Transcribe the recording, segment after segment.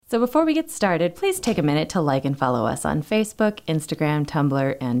So before we get started, please take a minute to like and follow us on Facebook, Instagram,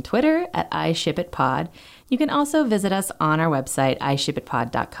 Tumblr, and Twitter at iShipItPod. You can also visit us on our website,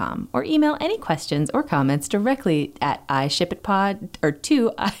 iShipItPod.com, or email any questions or comments directly at iShipItPod, or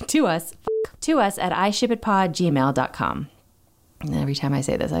to us at iShipItPod@gmail.com. And every time I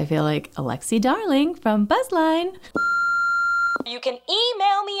say this, I feel like Alexi Darling from Buzzline. You can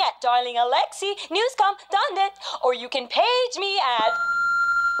email me at darlingalexi@newscom.net, or you can page me at...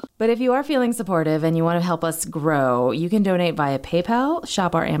 But if you are feeling supportive and you want to help us grow, you can donate via PayPal,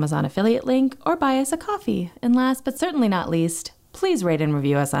 shop our Amazon affiliate link, or buy us a coffee. And last but certainly not least, please rate and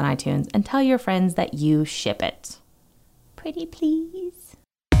review us on iTunes and tell your friends that you ship it. Pretty please.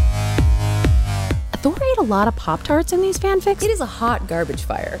 Thor ate a lot of Pop-Tarts in these fanfics. It is a hot garbage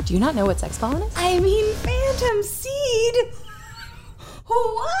fire. Do you not know what sex pollen is? I mean, Phantom Seed.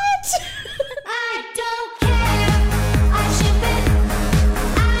 What? I don't care. I ship it.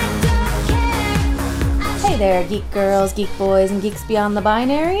 Hey there, geek girls, geek boys, and geeks beyond the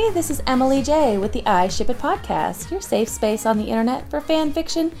binary. This is Emily J with the I Ship It podcast, your safe space on the internet for fan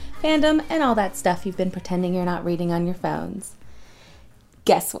fiction, fandom, and all that stuff you've been pretending you're not reading on your phones.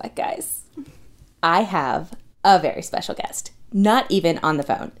 Guess what, guys? I have a very special guest, not even on the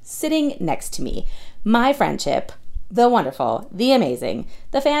phone, sitting next to me. My friendship, the wonderful, the amazing,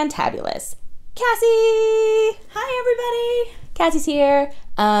 the fantabulous, Cassie! Hi, everybody. Cassie's here.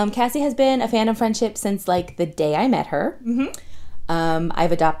 Cassie has been a fandom friendship since like the day I met her.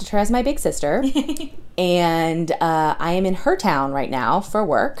 I've adopted her as my big sister. And I am in her town right now for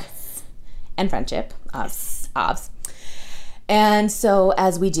work and friendship. Obs. And so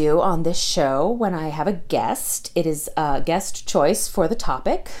as we do on this show, when I have a guest, it is a guest choice for the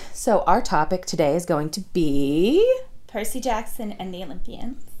topic. So our topic today is going to be... Percy Jackson and the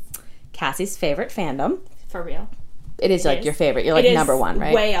Olympians. Cassie's favorite fandom. For real. It is like your favorite. You're like number one,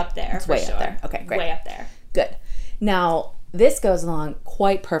 right? Way up there. It's way up there. Okay, great. Way up there. Good. Now, this goes along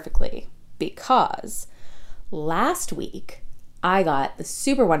quite perfectly because last week I got the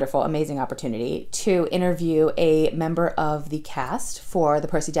super wonderful, amazing opportunity to interview a member of the cast for the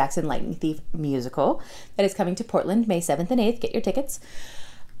Percy Jackson Lightning Thief musical that is coming to Portland May 7th and 8th. Get your tickets.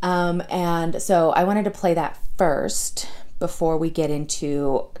 And so I wanted to play that first before we get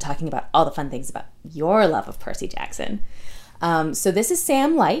into talking about all the fun things about your love of Percy Jackson. So this is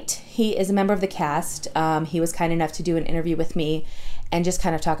Sam Light. He is a member of the cast. He was kind enough to do an interview with me and just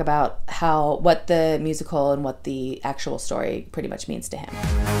kind of talk about what the musical and what the actual story pretty much means to him.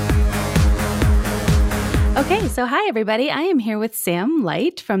 Okay, so hi everybody. I am here with Sam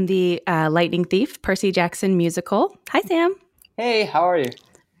Light from the Lightning Thief Percy Jackson musical. Hi, Sam. Hey, how are you?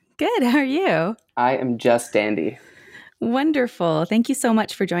 Good. How are you? I am just dandy. Wonderful. Thank you so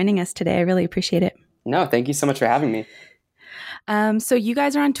much for joining us today. I really appreciate it. No, thank you so much for having me. So you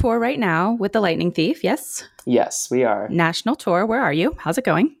guys are on tour right now with the Lightning Thief, yes? Yes, we are. National tour. Where are you? How's it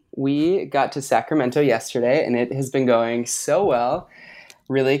going? We got to Sacramento yesterday, and it has been going so well.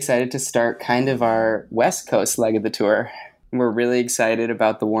 Really excited to start kind of our West Coast leg of the tour. We're really excited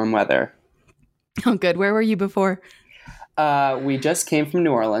about the warm weather. Oh, good. Where were you before? We just came from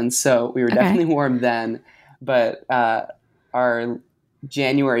New Orleans, so we were definitely warm then. But our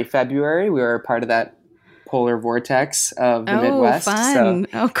January, February, we were a part of that polar vortex of the Midwest. Fun.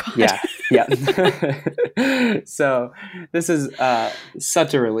 So, God. Yeah. So this is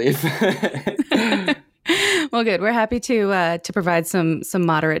such a relief. Well, good. We're happy to provide some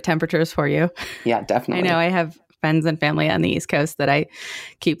moderate temperatures for you. Yeah, definitely. I know I have friends and family on the East Coast that I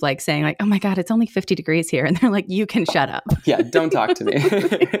keep like saying like, oh my God, it's only 50 degrees here. And they're like, you can shut up. Yeah, don't talk to me.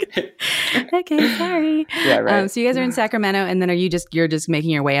 Okay, sorry. Yeah, right. So you guys are in Sacramento, and then you're just making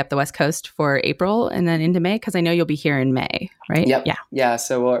your way up the West Coast for April and then into May? Because I know you'll be here in May, right? Yep. Yeah. Yeah,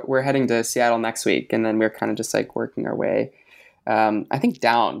 so we're heading to Seattle next week, and then we're kind of just like working our way, I think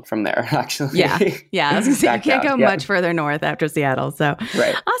down from there, actually. Yeah. I was going to say, you can't go much further north after Seattle. So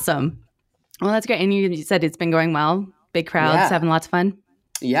right. Awesome. Well, that's great. And you said it's been going well. Big crowds, having lots of fun.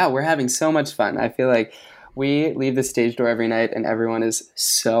 Yeah, we're having so much fun. I feel like we leave the stage door every night and everyone is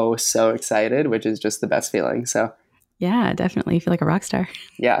so excited, which is just the best feeling. So yeah, definitely. You feel like a rock star.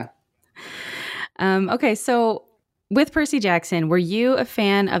 Yeah. Okay, so with Percy Jackson, were you a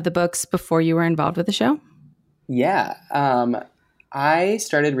fan of the books before you were involved with the show? Yeah. I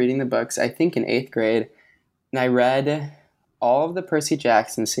started reading the books, I think, in 8th grade. And I read all of the Percy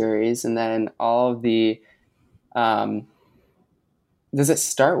Jackson series and then all of the... does it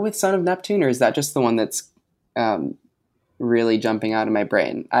start with Son of Neptune, or is that just the one that's really jumping out of my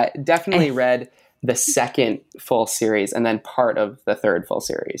brain? I definitely read the second full series and then part of the third full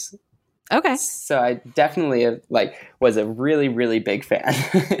series. Okay. So I definitely was a really, really big fan.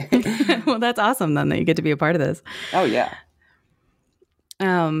 Well, that's awesome then that you get to be a part of this. Oh yeah.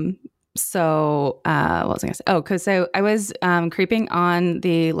 So what was I going to say? Oh, because so I was creeping on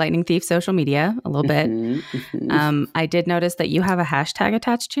the Lightning Thief social media a little bit. I did notice that you have a hashtag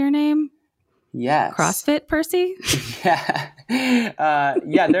attached to your name. Yes. CrossFit Percy? Yeah.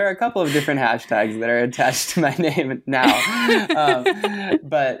 There are a couple of different hashtags that are attached to my name now.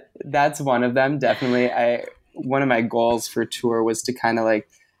 But that's one of them. Definitely. One of my goals for tour was to kind of like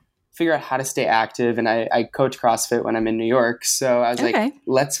figure out how to stay active. And I coach CrossFit when I'm in New York. So I was like,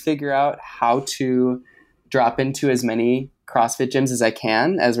 let's figure out how to drop into as many CrossFit gyms as I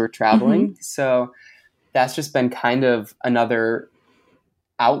can as we're traveling. So that's just been kind of another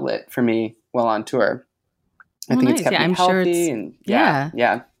outlet for me while on tour. I think it's kept me healthy. And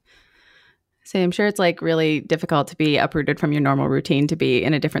yeah. So I'm sure it's like really difficult to be uprooted from your normal routine to be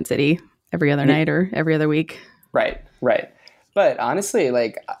in a different city every other night or every other week. Right. But honestly,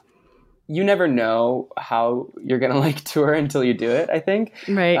 like, you never know how you're going to like tour until you do it, I think.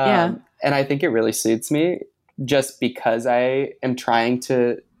 Right, yeah. And I think it really suits me just because I am trying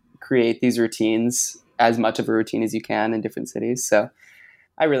to create these routines, as much of a routine as you can in different cities. So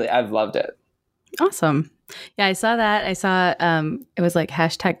I've loved it. Awesome. Yeah, I saw that. I saw it was like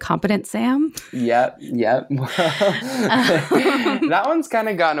hashtag competent Sam. Yep. That one's kind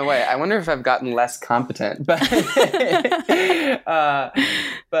of gotten away. I wonder if I've gotten less competent. But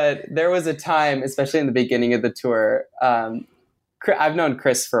but there was a time, especially in the beginning of the tour, I've known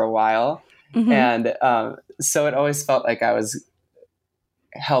Chris for a while. And so it always felt like I was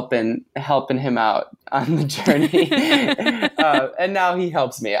helping him out on the journey. And now he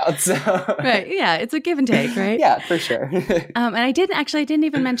helps me out. So right. Yeah. It's a give and take, right? Yeah, for sure. And I didn't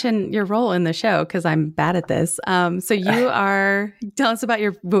even mention your role in the show because I'm bad at this. So tell us about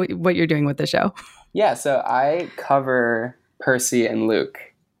what you're doing with the show. Yeah. So I cover Percy and Luke.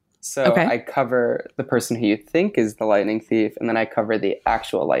 So I cover the person who you think is the Lightning Thief, and then I cover the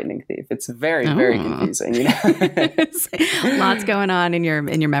actual Lightning Thief. It's very, very confusing, you know. Lots going on in your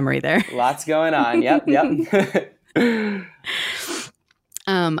memory there. Lots going on. Yep.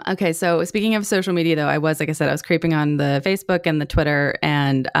 Okay, so speaking of social media, though, I was creeping on the Facebook and the Twitter,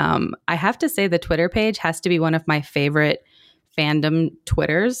 and I have to say the Twitter page has to be one of my favorite fandom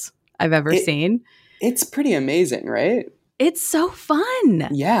Twitters I've ever seen. It's pretty amazing, right? It's so fun.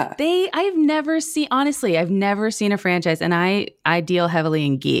 Yeah. I've never seen a franchise, and I deal heavily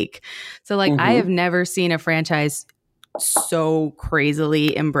in geek. So like I have never seen a franchise so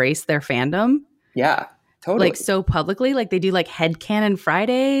crazily embrace their fandom. Yeah. Totally. Like so publicly, like they do like Headcanon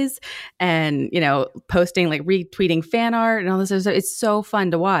Fridays and, you know, posting like retweeting fan art and all this other stuff. It's so fun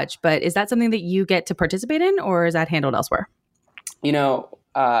to watch. But is that something that you get to participate in, or is that handled elsewhere? You know,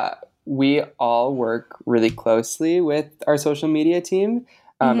 we all work really closely with our social media team,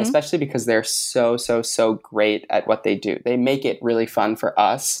 especially because they're so great at what they do. They make it really fun for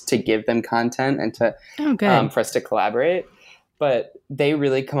us to give them content and to for us to collaborate. But they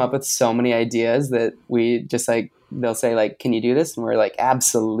really come up with so many ideas that we just like, they'll say like, can you do this? And we're like,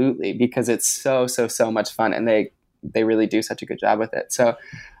 absolutely, because it's so much fun. And they really do such a good job with it. So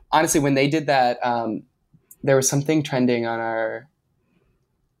honestly, when they did that, there was something trending on our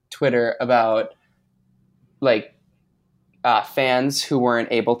Twitter about like fans who weren't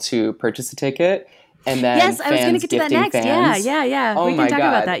able to purchase a ticket. And then yes, I was going to get to that next. Fans. Yeah. Oh we can talk God.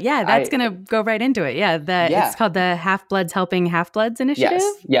 About that. Yeah, that's going to go right into it. Yeah, it's called the Half-Bloods Helping Half-Bloods initiative.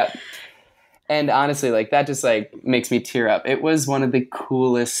 Yes, yep. And honestly, like that just like makes me tear up. It was one of the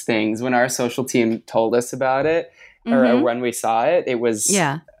coolest things when our social team told us about it, or when we saw it. It was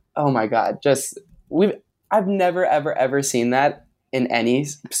oh my God, I've never ever seen that in any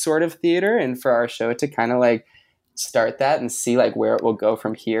sort of theater, and for our show to kind of like start that and see like where it will go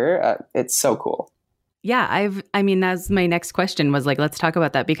from here, it's so cool. Yeah, that's my next question was like, let's talk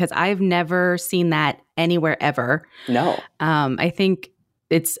about that, because I've never seen that anywhere ever. No. I think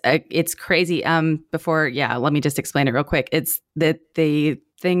it's crazy. Let me just explain it real quick. It's the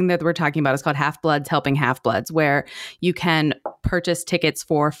thing that we're talking about is called Half-Bloods Helping Half-Bloods, where you can purchase tickets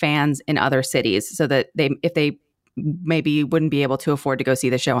for fans in other cities so that if they maybe wouldn't be able to afford to go see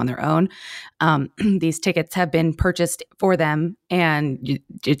the show on their own. These tickets have been purchased for them, and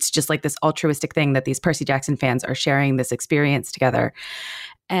it's just like this altruistic thing that these Percy Jackson fans are sharing this experience together.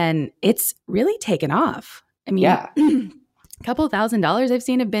 And it's really taken off. I mean, couple $1,000s I've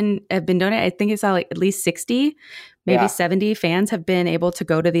seen have been donated. I think I saw like at least 60, maybe 70 fans have been able to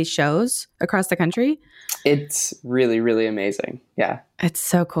go to these shows across the country. It's really, really amazing. Yeah. It's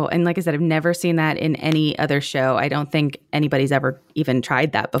so cool. And like I said, I've never seen that in any other show. I don't think anybody's ever even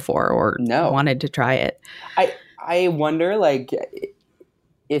tried that before or wanted to try it. I wonder, like,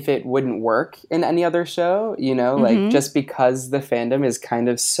 if it wouldn't work in any other show, you know, like just because the fandom is kind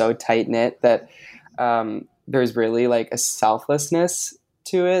of so tight knit that there's really like a selflessness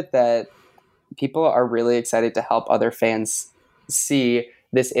to it that people are really excited to help other fans see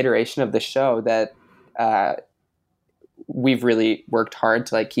this iteration of the show that we've really worked hard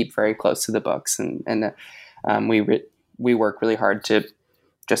to like keep very close to the books, and we work really hard to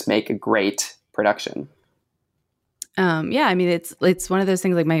just make a great production. Yeah, I mean, it's one of those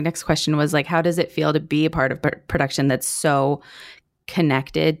things. Like my next question was like, how does it feel to be a part of production that's so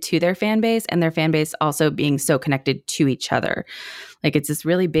connected to their fan base, and their fan base also being so connected to each other? Like it's this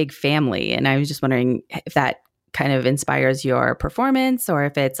really big family, and I was just wondering if that kind of inspires your performance or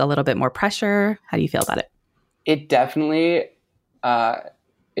if it's a little bit more pressure. How do you feel about it? It definitely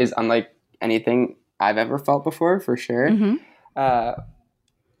is unlike anything I've ever felt before, for sure. I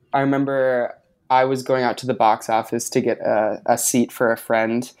remember I was going out to the box office to get a seat for a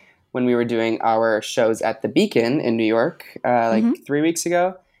friend when we were doing our shows at the Beacon in New York, 3 weeks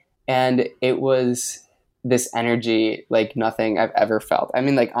ago. And it was this energy like nothing I've ever felt. I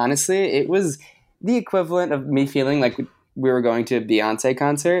mean, like, honestly, it was the equivalent of me feeling like we were going to a Beyonce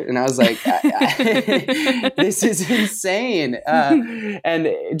concert. And I was like, this is insane. And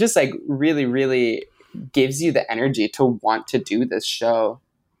it just like really, really gives you the energy to want to do this show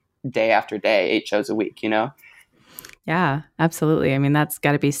day after day, 8 shows a week, you know? Yeah, absolutely. I mean, that's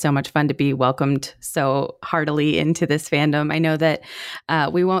got to be so much fun to be welcomed so heartily into this fandom. I know that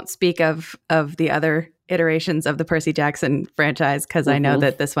we won't speak of the other iterations of the Percy Jackson franchise because I know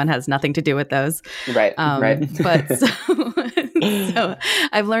that this one has nothing to do with those. Right. But so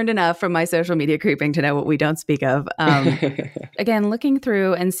I've learned enough from my social media creeping to know what we don't speak of. Again, looking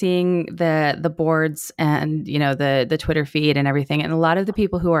through and seeing the boards and, you know, the Twitter feed and everything. And a lot of the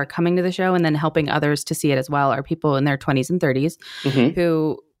people who are coming to the show and then helping others to see it as well are people in their 20s and 30s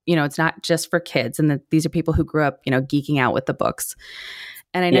who, you know, it's not just for kids. And these are people who grew up, you know, geeking out with the books.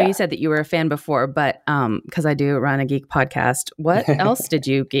 And I know you said that you were a fan before, but because I do run a geek podcast, what else did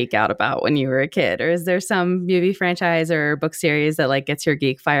you geek out about when you were a kid? Or is there some movie franchise or book series that like gets your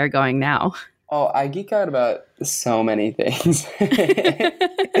geek fire going now? Oh, I geek out about so many things. You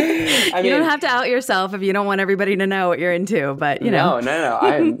don't have to out yourself if you don't want everybody to know what you're into, but you know. No.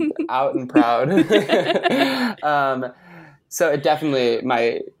 I'm out and proud. So it definitely,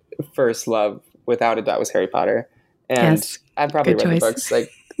 my first love, without a doubt, was Harry Potter. And I've probably read the books like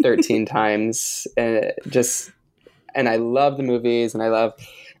 13 times. And I love the movies and I love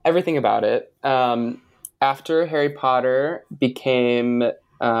everything about it. After Harry Potter became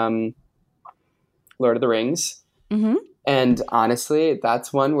Lord of the Rings. And honestly,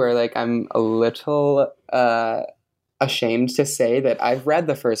 that's one where like I'm a little ashamed to say that I've read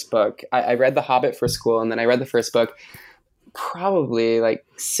the first book. I read The Hobbit for school, and then I read the first book probably like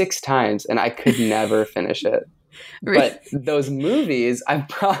 6 times, and I could never finish it. But those movies I've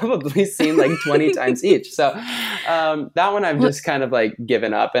probably seen like 20 times each. So that one I've just kind of like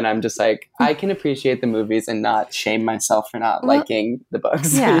given up, and I'm just like, I can appreciate the movies and not shame myself for not liking the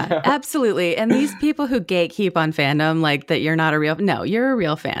books. Yeah, you know? Absolutely. And these people who gatekeep on fandom, like that you're not a real, no, you're a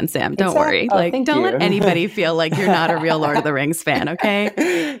real fan, Sam. Don't worry. Don't let anybody feel like you're not a real Lord of the Rings fan,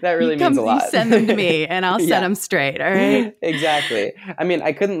 okay? That really means a lot. You send them to me and I'll set them straight, all right? Exactly. I mean,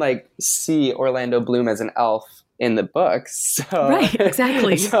 I couldn't like see Orlando Bloom as an elf in the books. So, right,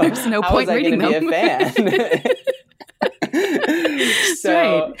 exactly. So there's no point reading them. Be a fan?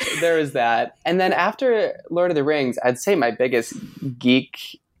 So there was that. And then after Lord of the Rings, I'd say my biggest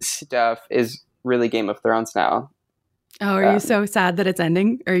geek stuff is really Game of Thrones now. Oh, are you so sad that it's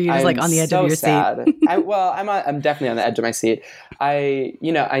ending? Or are you just like on the edge of your seat? I'm definitely on the edge of my seat. I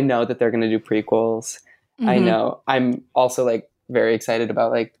know that they're going to do prequels. I know. I'm also like very excited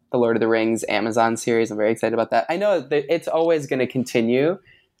about like the Lord of the Rings Amazon series. I'm very excited about that. I know that it's always going to continue.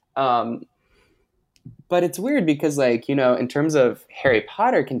 But it's weird because like, you know, in terms of Harry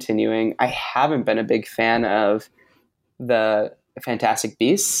Potter continuing, I haven't been a big fan of the Fantastic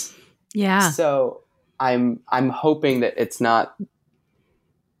Beasts. Yeah. So I'm hoping that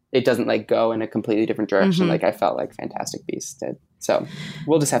it doesn't like go in a completely different direction. Like I felt like Fantastic Beasts did. So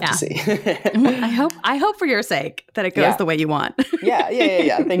we'll just have to see. I hope for your sake that it goes the way you want. Yeah.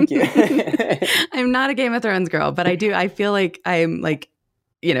 Thank you. I'm not a Game of Thrones girl, but I feel like I'm like,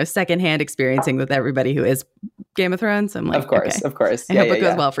 you know, secondhand experiencing with everybody who is Game of Thrones? I'm like, Of course, okay. of course. I hope it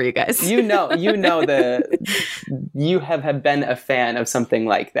goes well for you guys. You know you have been a fan of something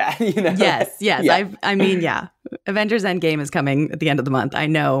like that. You know? Yes. Yeah. I mean, yeah. Avengers Endgame is coming at the end of the month. I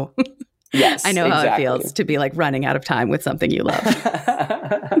know. Yes, I know how it exactly. feels to be like running out of time with something you love.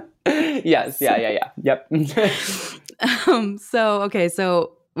 Yes. Yeah. Yep.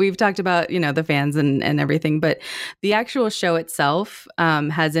 So we've talked about, the fans and everything, but the actual show itself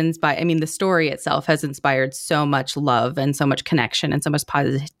has inspired, the story itself has inspired so much love and so much connection and so much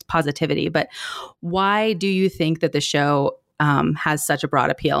positivity. But why do you think that the show has such a broad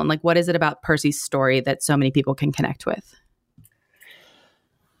appeal? And like, what is it about Percy's story that so many people can connect with?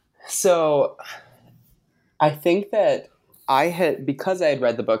 So I think that because I had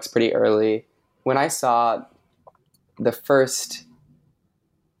read the books pretty early, when I saw the first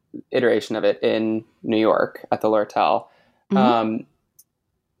iteration of it in New York at the Lortel,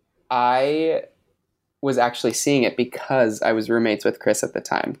 I was actually seeing it because I was roommates with Chris at the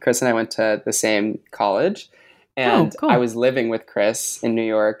time. Chris and I went to the same college, and cool. I was living with Chris in New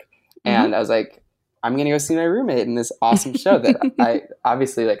York, and I was like, I'm going to go see my roommate in this awesome show that I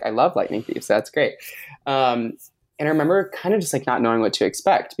obviously I love Lightning Thief. So that's great. And I remember kind of just like not knowing what to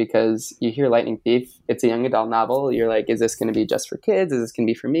expect, because you hear Lightning Thief, it's a young adult novel. You're like, is this going to be just for kids? Is this going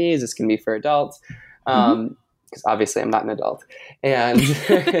to be for me? Is this going to be for adults? Because obviously I'm not an adult. And,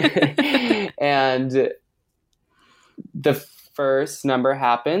 and the first number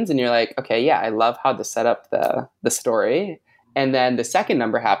happens and you're like, okay, yeah, I love how to set up the story. And then the second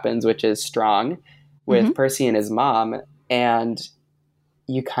number happens, which is Strong, with Percy and his mom, and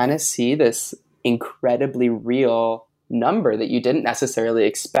you kind of see this incredibly real number that you didn't necessarily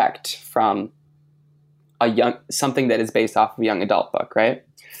expect from something that is based off of a young adult book, right?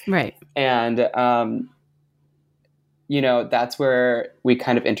 Right. And that's where we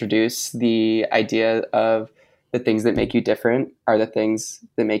kind of introduce the idea of the things that make you different are the things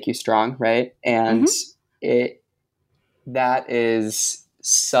that make you strong, right? And that is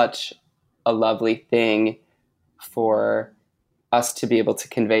such a lovely thing for us to be able to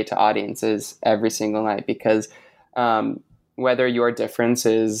convey to audiences every single night, because whether your difference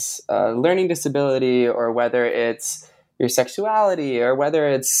is a learning disability, or whether it's your sexuality, or whether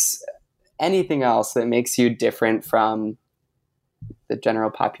it's anything else that makes you different from the general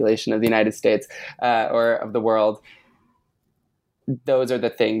population of the United States or of the world, those are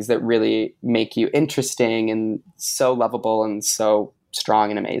the things that really make you interesting and so lovable and so strong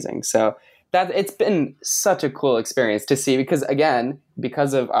and amazing. So it's been such a cool experience to see, because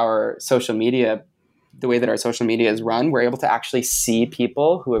because of our social media, the way that our social media is run, we're able to actually see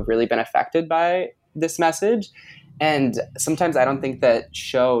people who have really been affected by this message. And sometimes I don't think that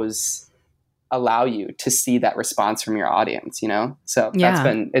shows allow you to see that response from your audience, So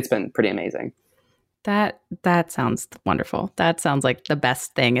it's been pretty amazing. That sounds wonderful. That sounds like the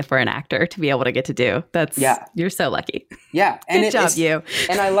best thing for an actor to be able to get to do. You're so lucky. Yeah. And Good job, you.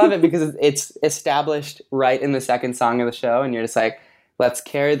 And I love it because it's established right in the second song of the show. And you're just like, let's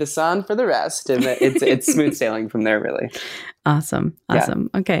carry this on for the rest. And it's smooth sailing from there, really. Awesome. Yeah.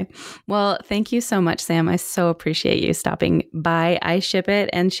 Okay. Well, thank you so much, Sam. I so appreciate you stopping by I Ship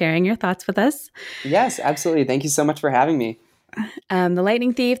It and sharing your thoughts with us. Yes, absolutely. Thank you so much for having me. The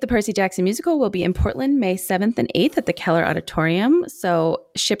Lightning Thief, the Percy Jackson musical, will be in Portland May 7th and 8th at the Keller Auditorium. So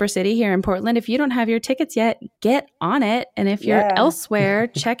Shipper City here in Portland, if you don't have your tickets yet, get on it. And if you're elsewhere,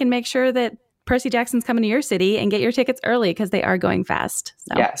 check and make sure that Percy Jackson's coming to your city and get your tickets early, because they are going fast.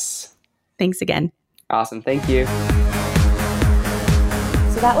 So yes. Thanks again. Awesome. Thank you.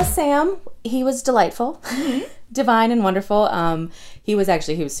 So that was Sam. He was delightful, divine and wonderful. He was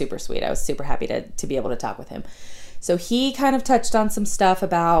super sweet. I was super happy to be able to talk with him. So he kind of touched on some stuff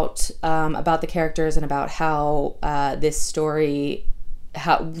about the characters and about how this story,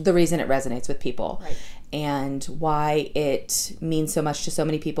 the reason it resonates with people, Right. and why it means so much to so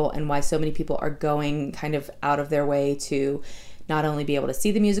many people, and why so many people are going kind of out of their way to not only be able to see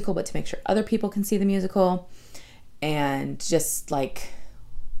the musical, but to make sure other people can see the musical, and just like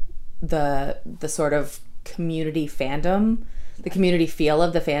the sort of community fandom, the community feel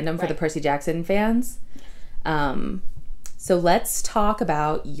of the fandom for the Percy Jackson fans. So let's talk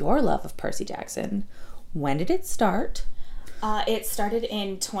about your love of Percy Jackson. When did it start? It started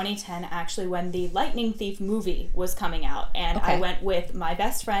in 2010, actually, when the Lightning Thief movie was coming out. And I went with my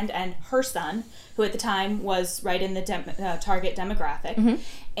best friend and her son, who at the time was right in the target demographic. Mm-hmm.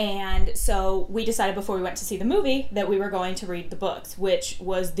 And so we decided before we went to see the movie that we were going to read the books, which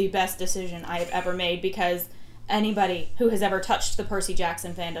was the best decision I have ever made, because anybody who has ever touched the Percy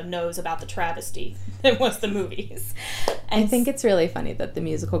Jackson fandom knows about the travesty that was the movies. I think it's really funny that the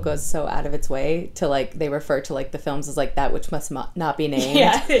musical goes so out of its way to like, they refer to like the films as like that which must not be named.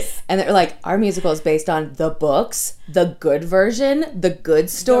 Yes. And they're like, our musical is based on the books, the good version, the good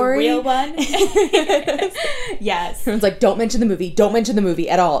story. The real one. Yes. Everyone's like, don't mention the movie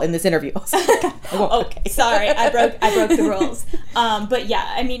at all in this interview. Okay. Sorry, I broke the rules. But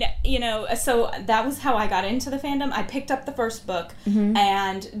yeah, I mean, you know, so that was how I got into the fandom. I picked up the first book,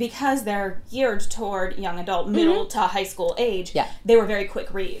 and because they're geared toward young adult, middle to high school age, they were very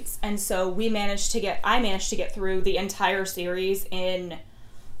quick reads. And so I managed to get through the entire series in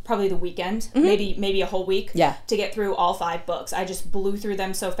probably the weekend, maybe a whole week, to get through all 5 books. I just blew through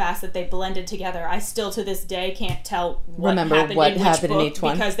them so fast that they blended together. I still to this day can't tell what happened in each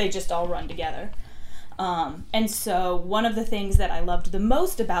one because they just all run together. And so one of the things that I loved the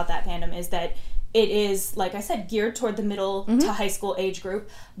most about that fandom is that it is, like I said, geared toward the middle to high school age group,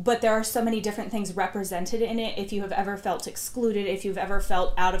 but there are so many different things represented in it. If you have ever felt excluded, if you've ever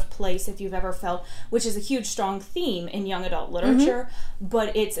felt out of place, if you've ever felt, which is a huge, strong theme in young adult literature,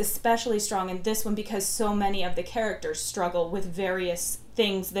 but it's especially strong in this one because so many of the characters struggle with various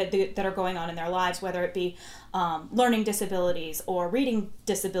things that are going on in their lives, whether it be learning disabilities or reading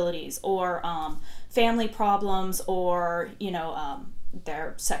disabilities or family problems or, you know,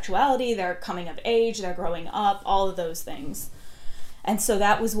 their sexuality, their coming of age, their growing up, all of those things. And so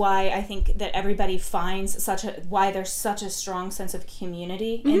that was why I think that everybody finds why there's such a strong sense of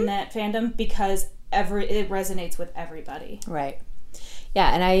community in that fandom, because it resonates with everybody. Right.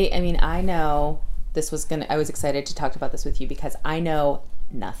 Yeah, and I mean, I know I was excited to talk about this with you because I know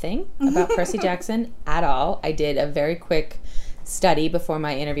nothing about Percy Jackson at all. I did a very quick study before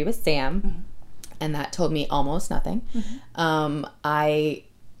my interview with Sam, and that told me almost nothing. I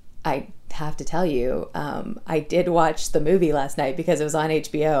have to tell you, I did watch the movie last night because it was on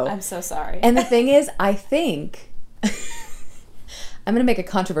HBO. I'm so sorry. And the thing is, I think I'm going to make a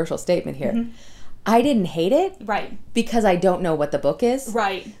controversial statement here. I didn't hate it. Right. Because I don't know what the book is.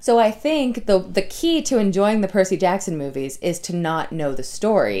 Right. So I think the key to enjoying the Percy Jackson movies is to not know the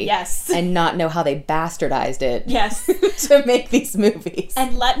story. Yes. And not know how they bastardized it. Yes. To make these movies.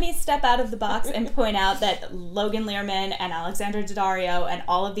 And let me step out of the box and point out that Logan Lerman and Alexandra Daddario and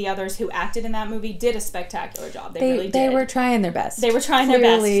all of the others who acted in that movie did a spectacular job. They really did. They were trying their best. They were trying their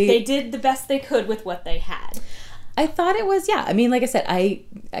best. They did the best they could with what they had. I thought it was, I mean, like I said,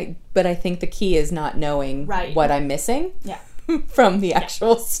 but I think the key is not knowing what I'm missing from the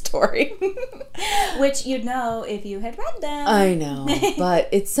actual story. Which you'd know if you had read them. I know, but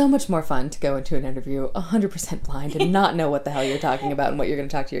it's so much more fun to go into an interview 100% blind and not know what the hell you're talking about and what you're going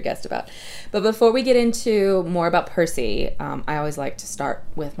to talk to your guest about. But before we get into more about Percy, I always like to start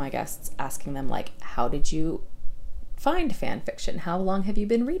with my guests asking them, like, how did you find fan fiction? How long have you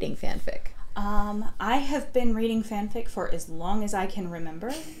been reading fanfic? I have been reading fanfic for as long as I can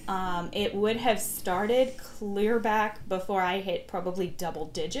remember. It would have started clear back before I hit probably double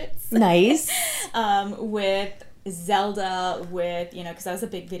digits. Nice. With Zelda, because I was a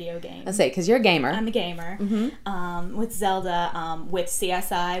big video game. I'll say, because you're a gamer. I'm a gamer. With Zelda, with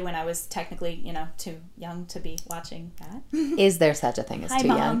CSI when I was technically, too young to be watching that. Is there such a thing as Hi, too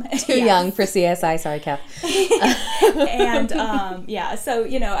Mom. young? Too young for CSI. Sorry, Kath. And so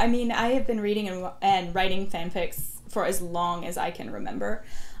I mean, I have been reading and writing fanfics for as long as I can remember,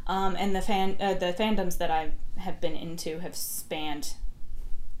 and the fandoms that I have been into have spanned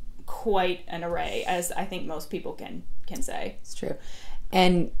quite an array, as I think most people can say. It's true.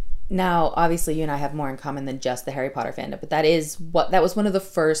 And now, obviously, you and I have more in common than just the Harry Potter fandom, but that was one of the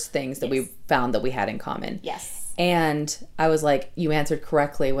first things that we found that we had in common. Yes. And I was like, you answered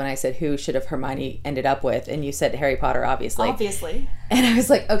correctly when I said, who should have Hermione ended up with? And you said Harry Potter, obviously. Obviously. And I was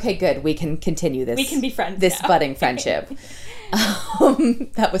like, okay, good. We can continue this. We can be friends This now. budding friendship.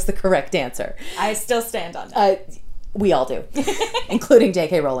 That was the correct answer. I still stand on that. We all do, including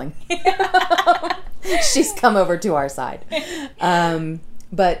J.K. Rowling. She's come over to our side.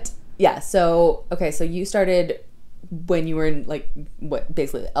 But yeah, so you started when you were in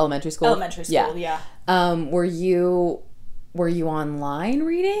basically elementary school? Elementary school, yeah. Were you online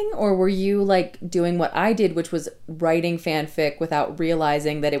reading, or were you doing what I did, which was writing fanfic without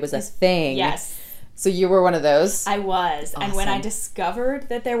realizing that it was a thing? Yes. So you were one of those? I was. Awesome. And when I discovered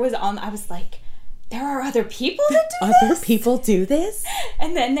that there was I was like, there are other people that do Other people do this?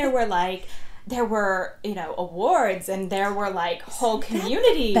 And then there were awards, and there were whole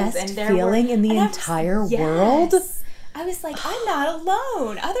communities, best and there feeling were, in the and entire yes. world. I was like, I'm not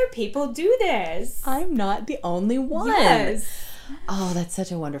alone. Other people do this. I'm not the only one. Yes. Oh, that's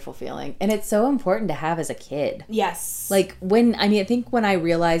such a wonderful feeling. And it's so important to have as a kid. Yes. Like I think when I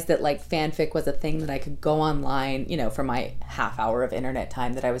realized that like fanfic was a thing that I could go online, for my half hour of internet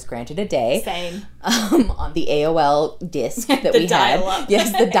time that I was granted a day. Same. On the AOL disc that we dial-up. had.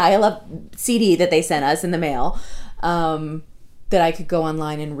 Yes, the dial-up CD that they sent us in the mail. That I could go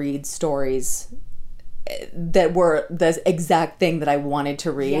online and read stories that were the exact thing that I wanted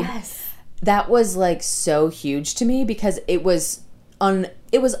to read. Yes. That was like so huge to me because it was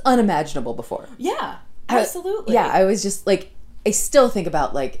unimaginable before. Yeah, absolutely. I was just like, I still think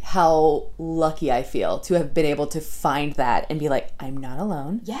about like how lucky I feel to have been able to find that and be like, I'm not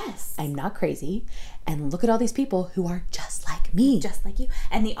alone. Yes. I'm not crazy. And look at all these people who are just like me. Just like you.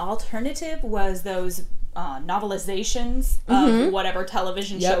 And the alternative was those novelizations of whatever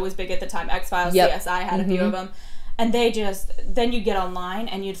television show was big at the time. X-Files, CSI had a few of them. And then you'd get online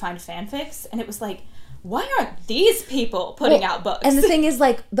and you'd find fanfics. And it was like, why aren't these people putting out books? And the thing is,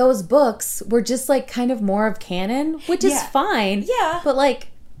 like, those books were just, like, kind of more of canon, which is fine. Yeah. But, like,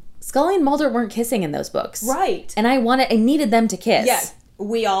 Scully and Mulder weren't kissing in those books. Right. And I needed them to kiss. Yeah,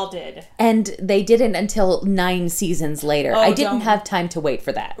 we all did. And they didn't until 9 seasons later. I didn't have time to wait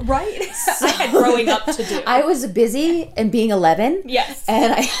for that. Right. I had growing up to do. I was busy and being 11. Yes.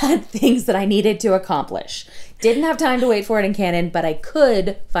 And I had things that I needed to accomplish. Didn't have time to wait for it in canon, but I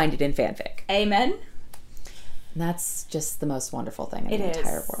could find it in fanfic. Amen. And that's just the most wonderful thing in It the is.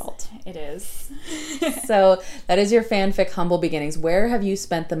 entire world. It is. So that is your fanfic humble beginnings. Where have you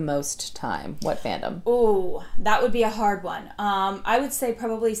spent the most time? What fandom? Ooh, that would be a hard one. I would say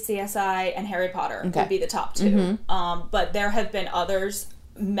probably CSI and Harry Potter would be the top two. But there have been others,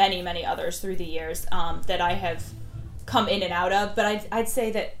 many, many others through the years that I have come in and out of. But I'd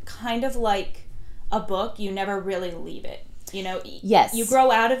say that kind of like a book, you never really leave it. Yes. You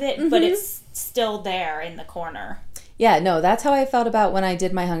grow out of it, but it's still there in the corner. Yeah, no, that's how I felt about when I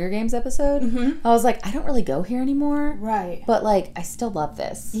did my Hunger Games episode. I was like, I don't really go here anymore. Right. But, like, I still love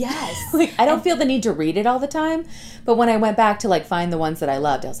this. Yes. Like, I don't feel the need to read it all the time. But when I went back to, like, find the ones that I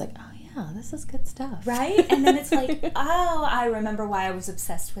loved, I was like, oh, yeah, this is good stuff. Right? And then it's like, oh, I remember why I was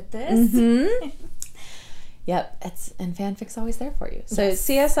obsessed with this. Yep, and fanfic's always there for you. So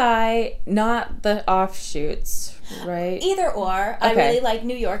CSI, not the offshoots, right? Either or. I really like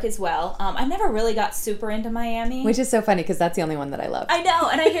New York as well. I never really got super into Miami. Which is so funny because that's the only one that I love. I know,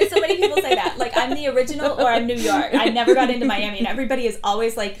 and I hear so many people say that. Like, I'm the original or I'm New York. I never got into Miami, and everybody is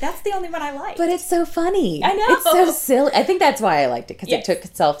always like, that's the only one I like. But it's so funny. I know. It's so silly. I think that's why I liked it, because Yes. it took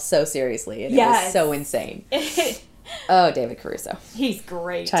itself so seriously, and it was so insane. Oh, David Caruso. He's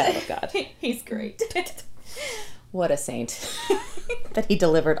great. Child of God. He's great. What a saint. That he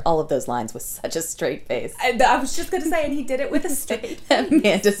delivered all of those lines with such a straight face. I was just going to say, and he did it with a straight. That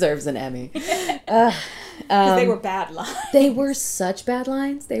man deserves an Emmy. Because they were bad lines. They were such bad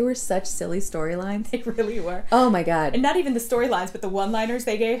lines. They were such silly storylines. They really were. Oh my God. And not even the storylines, but the one-liners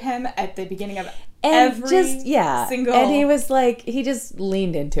they gave him at the beginning of And every single, and he was like, he just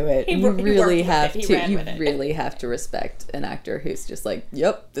leaned into it. He You really worked with have it. He to, ran you with it. really have to respect an actor who's just like,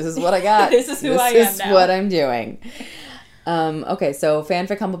 yep, this is what I got. This is who I am This is now. what I'm doing. Okay, so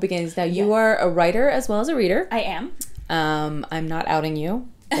fanfic humble beginnings. Now you are a writer as well as a reader. I am. I'm not outing you.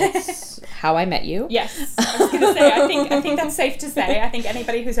 That's how I met you. Yes. I was going to say, I think that's safe to say. I think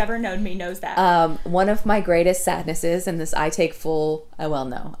anybody who's ever known me knows that. One of my greatest sadnesses, and this I take full, well,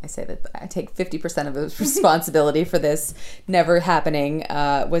 no, I say that I take 50% of the responsibility for this never happening,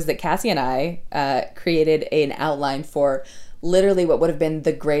 was that Cassie and I created an outline for literally what would have been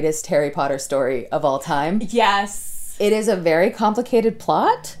the greatest Harry Potter story of all time. Yes. It is a very complicated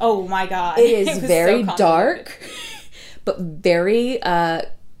plot. Oh my God. It is was very so dark, but very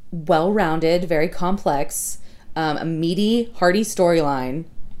well-rounded, very complex, a meaty, hearty storyline.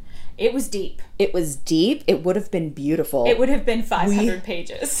 It was deep. It was deep. It would have been beautiful. It would have been 500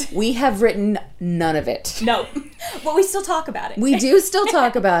 pages. We have written none of it. No. But we still talk about it. We do still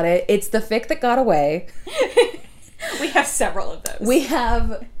talk about it. It's the fic that got away. We have several of those. We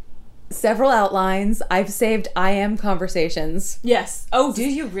have several outlines. I've saved I am conversations. Yes. Oh, do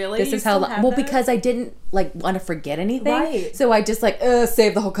you really? This You is how still long. have Well, those? because I didn't want to forget anything. Right. So I just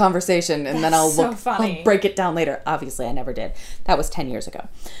save the whole conversation, and then I'll That's so funny. I'll break it down later. Obviously, I never did. That was 10 years ago.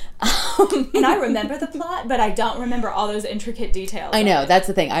 And I remember the plot, but I don't remember all those intricate details. I of know, it. that's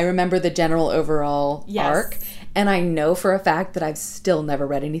the thing. I remember the general overall Yes. arc, and I know for a fact that I've still never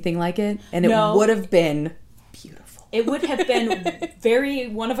read anything like it, and No. it would have been beautiful. It would have been very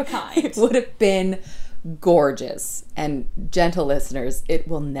one of a kind. It would have been gorgeous. And gentle listeners, it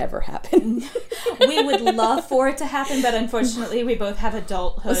will never happen. We would love for it to happen, but unfortunately, we both have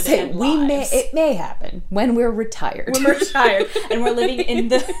adulthood and lives. It may happen when we're retired. When we're retired and we're living in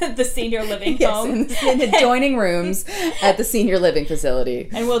the senior living home. in adjoining rooms at the senior living facility.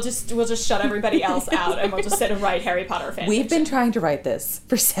 And we'll just shut everybody else out, and we'll just sit and write Harry Potter fan We've fiction. been trying to write this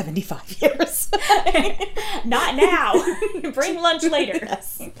for 75 years. Not now. Bring lunch later.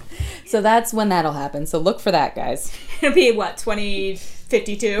 Yes. So that's when that'll happen. So look for that, guys. It'll be what,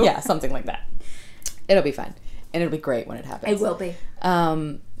 2052? Yeah, something like that. It'll be fun. And it'll be great when it happens. It will be.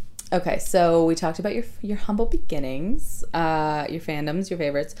 Okay, so we talked about your humble beginnings, your fandoms, your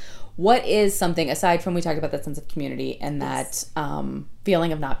favorites. What is something, aside from we talked about that sense of community and that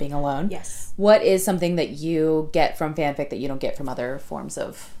feeling of not being alone? Yes. What is something that you get from fanfic that you don't get from other forms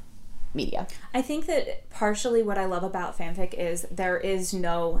of media? I think that partially what I love about fanfic is there is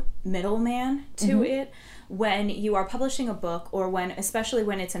no middleman to it. When you are publishing a book, or especially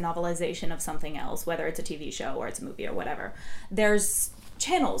when it's a novelization of something else, whether it's a TV show or it's a movie or whatever, there's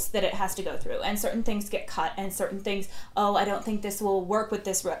channels that it has to go through, and certain things get cut, and certain things, oh, I don't think this will work with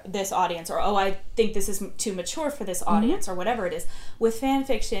this audience, or oh, I think this is too mature for this audience, or whatever it is. With fan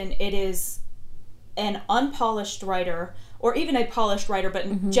fiction, it is an unpolished writer, or even a polished writer,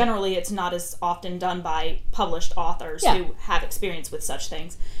 but generally it's not as often done by published authors who have experience with such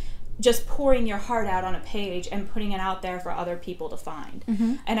things. Just pouring your heart out on a page and putting it out there for other people to find.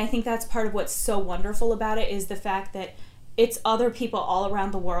 And I think that's part of what's so wonderful about it, is the fact that it's other people all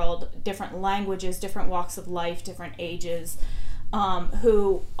around the world, different languages, different walks of life, different ages,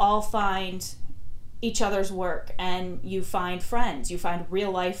 who all find each other's work, and you find friends. You find real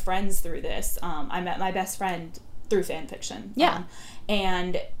life friends through this. I met my best friend through fan fiction.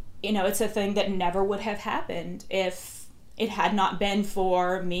 And, you know, it's a thing that never would have happened if it had not been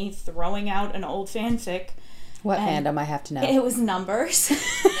for me throwing out an old fanfic. What fandom, I have to know? It was Numbers.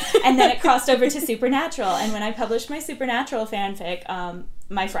 And then it crossed over to Supernatural. And when I published my Supernatural fanfic,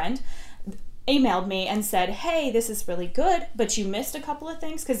 my friend emailed me and said, hey, this is really good, but you missed a couple of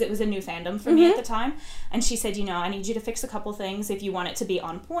things, because it was a new fandom for me at the time. And she said, you know, I need you to fix a couple things if you want it to be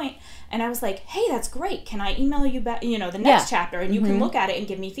on point. And I was like, hey, that's great. Can I email you back, you know, the next chapter, and you can look at it and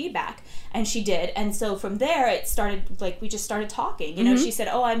give me feedback? And she did. And so from there, it started, like, we just started talking. You know, she said,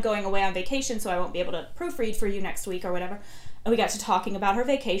 oh, I'm going away on vacation, so I won't be able to proofread for you next week or whatever. And we got to talking about her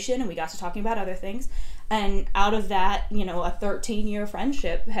vacation, and we got to talking about other things. And out of that, you know, a 13-year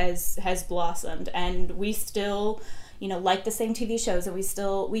friendship has blossomed, and we still, you know, like the same TV shows, and we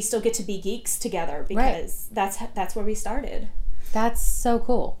still get to be geeks together, because that's where we started. That's so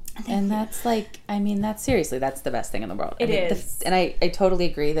cool. And that's like, I mean, that's the best thing in the world. It is. And I totally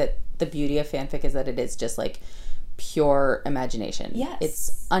agree that the beauty of fanfic is that it is just like pure imagination. Yes.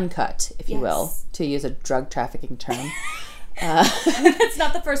 It's uncut, if you will, to use a drug trafficking term. That's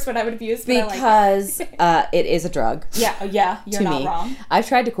not the first one I would have used, but because it is a drug. Yeah, you're not wrong. I've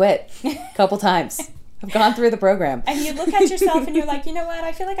tried to quit a couple times. I've gone through the program. And you look at yourself and you're like, you know what,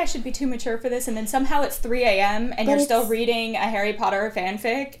 I feel like I should be too mature for this, and then somehow it's 3 a.m. and you're still reading a Harry Potter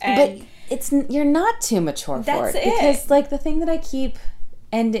fanfic. And but you're not too mature for that's it. Because like the thing I keep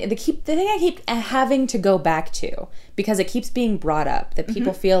having to go back to, because it keeps being brought up, that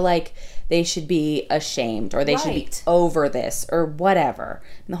people feel like they should be ashamed, or they should be over this, or whatever.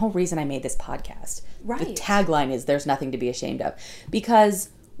 And the whole reason I made this podcast, the tagline is, there's nothing to be ashamed of.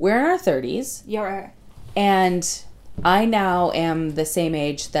 Because we're in our 30s. And I now am the same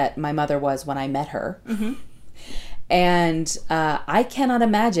age that my mother was when I met her. And I cannot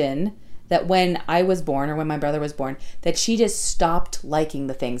imagine that when I was born, or when my brother was born, that she just stopped liking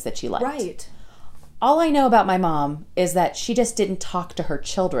the things that she liked. All I know about my mom is that she just didn't talk to her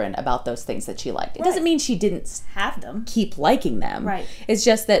children about those things that she liked. It doesn't mean she didn't have them, keep liking them. It's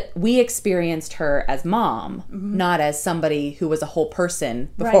just that we experienced her as mom, not as somebody who was a whole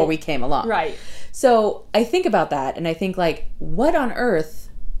person before we came along. So I think about that, and I think, like, what on earth,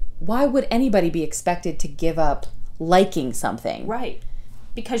 why would anybody be expected to give up liking something?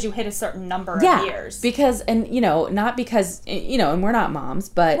 Because you hit a certain number of years. Because, and, you know, not because, you know, and we're not moms,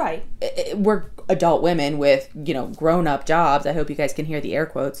 but we're adult women with, you know, grown-up jobs. I hope you guys can hear the air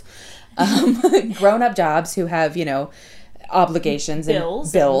quotes. Grown-up jobs who have, you know, obligations and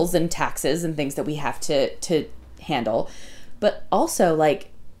bills and taxes and things that we have to handle. But also,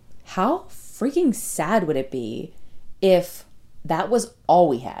 like, how freaking sad would it be if that was all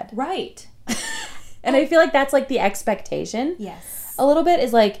we had? And I feel like that's, like, the expectation. A little bit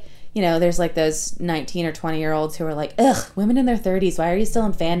is like, you know, there's like those 19 or 20-year-olds who are like, ugh, women in their 30s, why are you still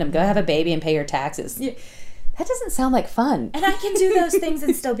in fandom? Go have a baby and pay your taxes. That doesn't sound like fun. And I can do those things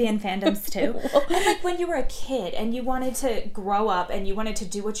and still be in fandoms too. And like when you were a kid and you wanted to grow up and you wanted to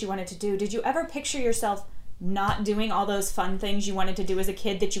do what you wanted to do, did you ever picture yourself not doing all those fun things you wanted to do as a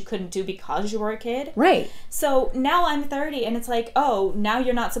kid that you couldn't do because you were a kid? Right. So now I'm 30 and it's like, oh, now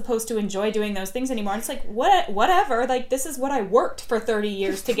you're not supposed to enjoy doing those things anymore. And it's like, whatever. Like, this is what I worked for 30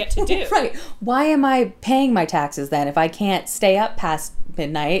 years to get to do. Right. Why am I paying my taxes then if I can't stay up past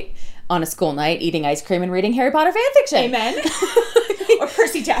midnight on a school night eating ice cream and reading Harry Potter fanfiction? Amen. Or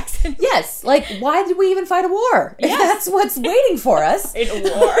Percy Jackson. Yes. Like, why did we even fight a war? If that's what's waiting for us. In a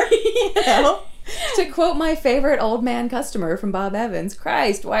war. You know? To quote my favorite old man customer from Bob Evans,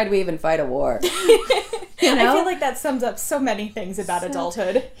 Christ, why do we even fight a war? You know? I feel like that sums up so many things about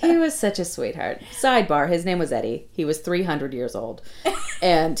adulthood. He was such a sweetheart. Sidebar, his name was Eddie. He was 300 years old.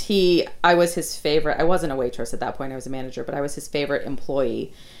 And I was his favorite. I wasn't a waitress at that point. I was a manager, but I was his favorite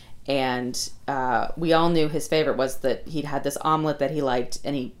employee. And we all knew his favorite was that he'd had this omelet that he liked,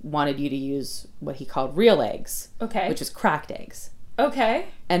 and he wanted you to use what he called real eggs. Okay. Which is cracked eggs. Okay.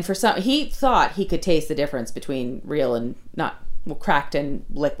 And he thought he could taste the difference between real and cracked and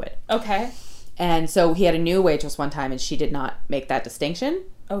liquid. Okay. And so he had a new waitress one time, and she did not make that distinction.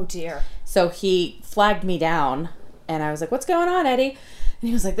 Oh, dear. So he flagged me down, and I was like, "What's going on, Eddie?" And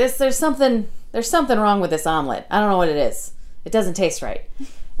he was like, There's something wrong with this omelet. I don't know what it is. It doesn't taste right."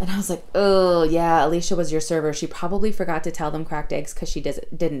 And I was like, "Oh, yeah, Alicia was your server. She probably forgot to tell them cracked eggs because she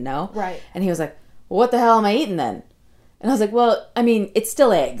didn't know." Right. And he was like, "Well, what the hell am I eating then?" And I was like, "Well, I mean, it's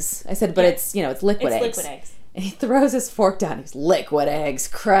still eggs." I said, "But it's liquid eggs." It's liquid eggs. And he throws his fork down. He's liquid eggs.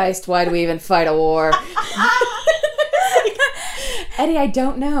 Christ, why do we even fight a war? Eddie, I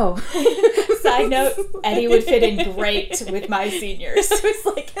don't know. Side note, Eddie would fit in great with my seniors. I was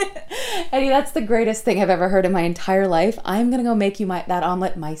like, Eddie, that's the greatest thing I've ever heard in my entire life. I'm going to go make you that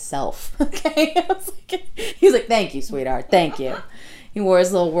omelet myself. Okay? He's like, "Thank you, sweetheart. Thank you." He wore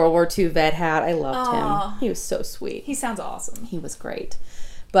his little World War II vet hat. I loved him. He was so sweet. He sounds awesome. He was great.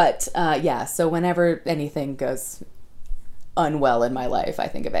 But, so whenever anything goes unwell in my life, I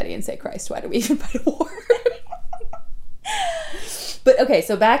think of Eddie and say, "Christ, why do we even fight a war?" But, okay,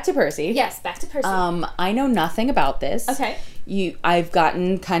 so back to Percy. Yes, back to Percy. I know nothing about this. Okay. I've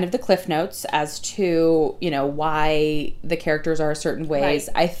gotten kind of the cliff notes as to, why the characters are certain ways.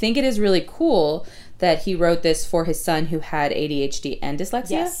 Right. I think it is really cool that he wrote this for his son who had ADHD and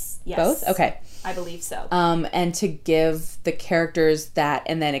dyslexia. Yes. Both? Okay. I believe so. And to give the characters that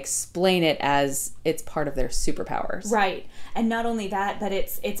and then explain it as it's part of their superpowers. Right. And not only that, but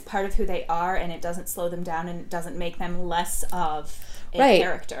it's part of who they are, and it doesn't slow them down, and it doesn't make them less of a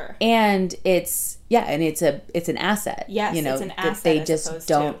character. And it's an asset. Yes, it's an asset that they just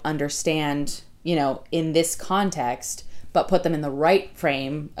don't understand, in this context, but put them in the right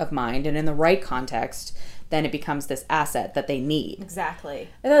frame of mind and in the right context, then it becomes this asset that they need. Exactly.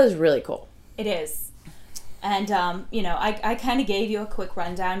 And that was really cool. It is. And, I kind of gave you a quick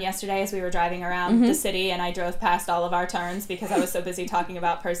rundown yesterday as we were driving around the city, and I drove past all of our turns because I was so busy talking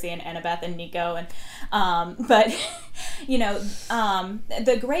about Percy and Annabeth and Nico. And,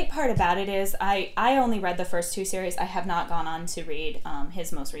 the great part about it is I only read the first 2 series. I have not gone on to read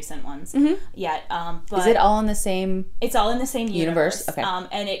his most recent ones yet. But is it all in the same? It's all in the same universe. Okay.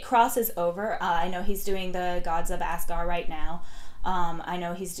 And it crosses over. I know he's doing the Gods of Asgard right now. I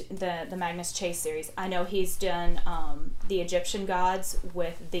know he's the Magnus Chase series. I know he's done the Egyptian gods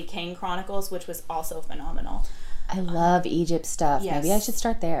with the Kane Chronicles, which was also phenomenal. I love Egypt stuff. Yes. Maybe I should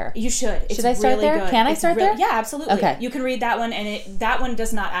start there. You should. It's should I start really there? Good. Can I start there? Yeah, absolutely. Okay. You can read that one, and that one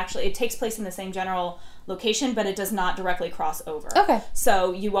does not actually. It takes place in the same general location, but it does not directly cross over. Okay.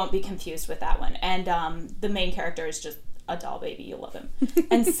 So you won't be confused with that one. And the main character is just a doll baby. You'll love him.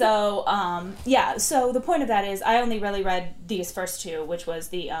 And so so the point of that is I only really read these first 2, which was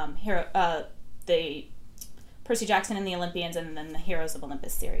the the Percy Jackson and the Olympians, and then the Heroes of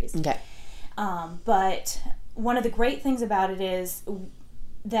Olympus series. Okay. But one of the great things about it is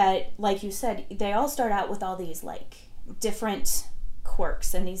that, like you said, they all start out with all these different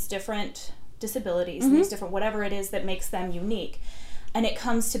quirks and these different disabilities and these different whatever it is that makes them unique. And it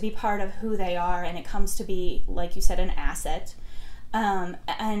comes to be part of who they are, and it comes to be, like you said, an asset.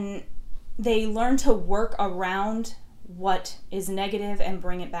 And they learn to work around what is negative and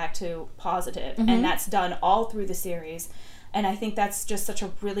bring it back to positive. And that's done all through the series. And I think that's just such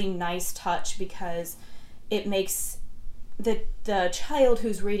a really nice touch, because it makes the child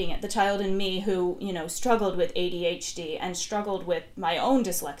who's reading it, the child in me who, struggled with ADHD and struggled with my own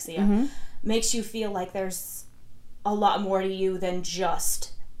dyslexia, makes you feel like there's a lot more to you than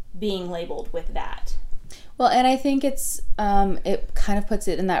just being labeled with that. Well, and I think it's it kind of puts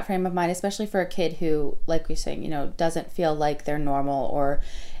it in that frame of mind, especially for a kid who, like we're saying, doesn't feel like they're normal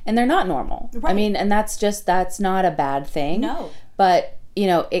and they're not normal. Right. I mean, and that's not a bad thing. No. But,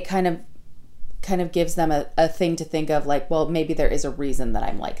 it kind of gives them a thing to think of, like, well, maybe there is a reason that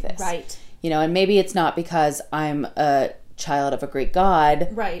I'm like this. Right. And maybe it's not because I'm a child of a Greek god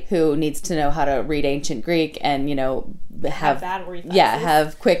Right. who needs to know how to read ancient Greek and, have battle reflexes. Yeah,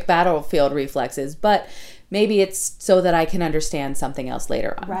 have quick battlefield reflexes. But maybe it's so that I can understand something else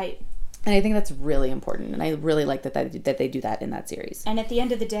later on. Right. And I think that's really important. And I really like that they do that in that series. And at the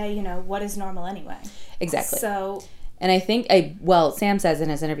end of the day, what is normal anyway? Exactly. So... And I think, Sam says in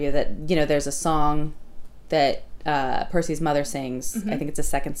his interview that, there's a song that Percy's mother sings. I think it's a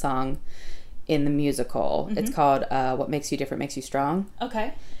second song in the musical. It's called What Makes You Different Makes You Strong.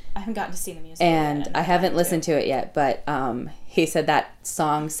 Okay. I haven't gotten to see the musical And yet, I haven't listened to it yet, but he said that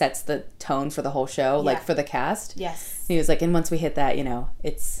song sets the tone for the whole show, like for the cast. Yes. And he was like, and once we hit that,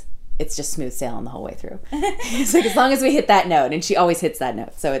 it's just smooth sailing the whole way through. He's like, as long as we hit that note, and she always hits that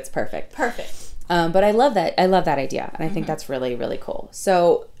note, so it's perfect. Perfect. But I love that. I love that idea, and I think that's really, really cool.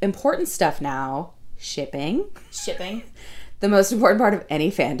 So important stuff now. Shipping. The most important part of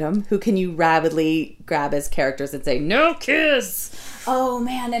any fandom. Who can you rapidly grab as characters and say, no kiss? Oh,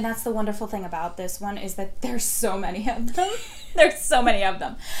 man, and that's the wonderful thing about this one is that there's so many of them.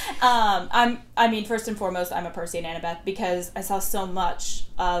 First and foremost, I'm a Percy and Annabeth because I saw so much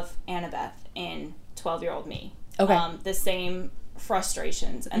of Annabeth in 12-year-old me. Okay. The same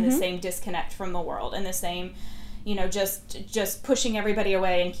frustrations and the same disconnect from the world and the same, just pushing everybody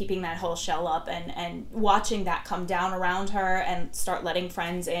away and keeping that whole shell up and watching that come down around her and start letting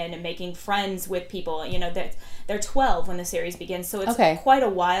friends in and making friends with people. They're 12 when the series begins, so it's quite a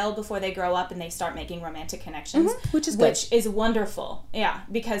while before they grow up and they start making romantic connections, which is good. Which is wonderful,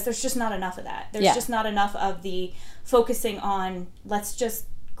 because there's just not enough of that. There's just not enough of the focusing on let's just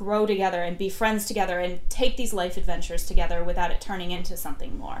grow together and be friends together and take these life adventures together without it turning into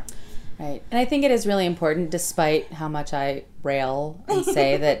something more. Right. And I think it is really important, despite how much I rail and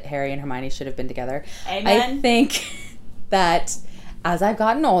say that Harry and Hermione should have been together. Amen. I think that as I've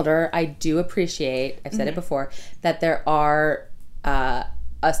gotten older, I do appreciate, I've said it before, that they are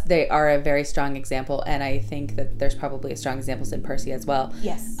a very strong example, and I think that there's probably strong examples in Percy as well.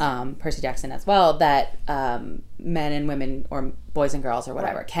 Yes. Percy Jackson as well, that men and women or boys and girls or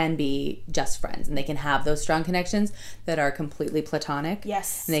whatever can be just friends, and they can have those strong connections that are completely platonic.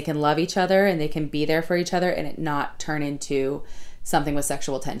 Yes. And they can love each other and they can be there for each other and it not turn into something with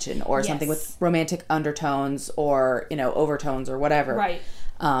sexual tension or something with romantic undertones or, overtones or whatever. Right.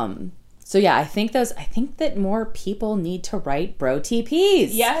 So yeah, I think that more people need to write bro TPs.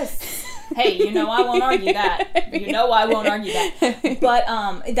 Yes. Hey, I won't argue that. I won't argue that.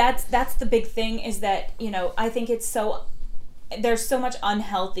 But that's the big thing is that, I think there's so much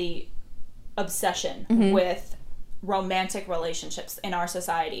unhealthy obsession with romantic relationships in our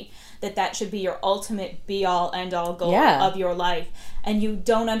society that should be your ultimate be all end all goal of your life. And you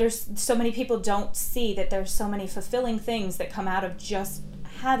so many people don't see that there's so many fulfilling things that come out of just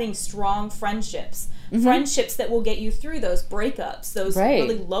having strong friendships that will get you through those breakups, those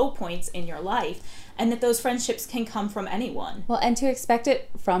really low points in your life, and that those friendships can come from anyone. Well, and to expect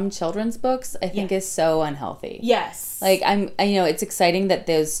it from children's books, I think is so unhealthy. Yes. Like it's exciting that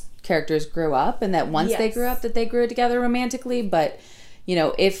those characters grew up and that once they grew up that they grew together romantically, but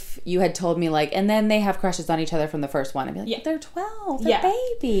if you had told me and then they have crushes on each other from the first one, I'd be like, but they're 12, they're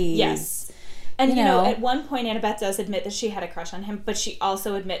babies. Yes. And, at one point, Annabeth does admit that she had a crush on him, but she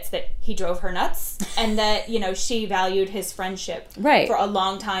also admits that he drove her nuts and that, she valued his friendship for a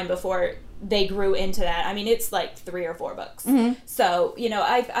long time before they grew into that. I mean, it's 3 or 4 books. So,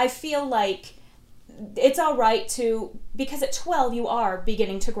 I feel like it's all right to, because at 12 you are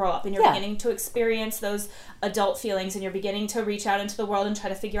beginning to grow up and you're beginning to experience those adult feelings and you're beginning to reach out into the world and try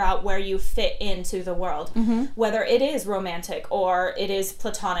to figure out where you fit into the world, whether it is romantic or it is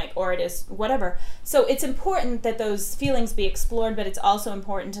platonic or it is whatever. So it's important that those feelings be explored, but it's also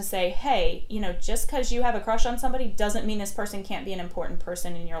important to say, hey, just because you have a crush on somebody doesn't mean this person can't be an important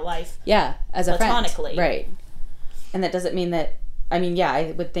person in your life. Yeah, as a platonically. Friend. Right. And that doesn't mean that,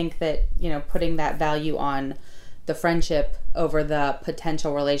 I would think that, putting that value on the friendship over the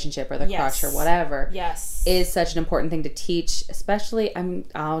potential relationship or the crush or whatever is such an important thing to teach, especially,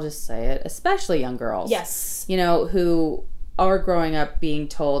 I'll just say it, especially young girls. Yes. Who are growing up being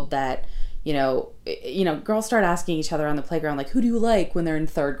told that, girls start asking each other on the playground, who do you like when they're in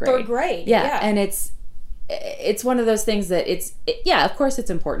 3rd grade? 3rd grade. Yeah. And it's one of those things that of course it's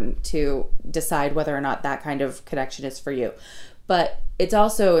important to decide whether or not that kind of connection is for you. But it's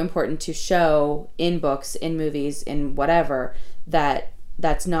also important to show in books, in movies, in whatever, that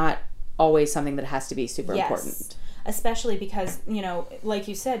that's not always something that has to be super important. Especially because, you know, like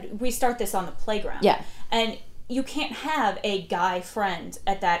you said, we start this on the playground. Yeah. And you can't have a guy friend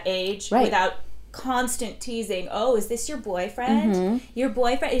at that age Right. without constant teasing. Oh, is this your boyfriend? Your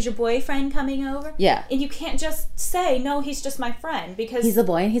boyfriend? Is your boyfriend coming over? Yeah. And you can't just say, no, he's just my friend, because He's a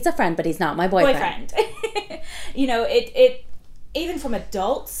boy and he's a friend, but he's not my boyfriend. you know, it even from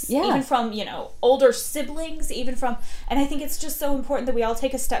adults, Yeah. even from, you know, older siblings, even from, and I think it's just so important that we all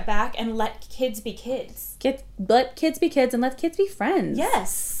take a step back and let kids be kids. Let kids be kids and let kids be friends.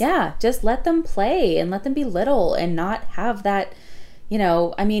 Yes. Yeah, just let them play and let them be little and not have that, you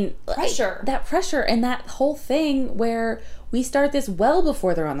know, I mean, Pressure. That pressure and that whole thing where we start this well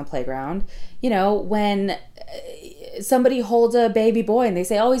before they're on the playground. You know, when somebody holds a baby boy and they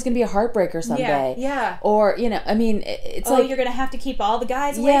say, oh, he's going to be a heartbreaker someday. Yeah. Or, you know, I mean, it's Oh, like, you're going to have to keep all the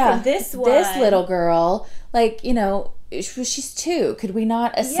guys away from this one. this little girl, like, you know, she's 2. Could we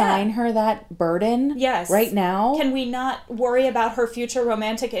not assign her that burden Yes. right now? Can we not worry about her future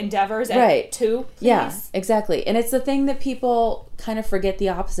romantic endeavors at Right. 2, please? Yeah, exactly. And it's the thing that people kind of forget the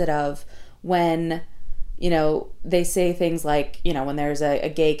opposite of when, you know, they say things like, you know, when there's a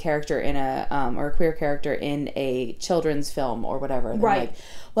gay character in a, or a queer character in a children's film or whatever. They're Right. like,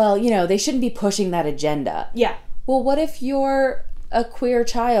 well, you know, they shouldn't be pushing that agenda. Yeah. Well, what if you're a queer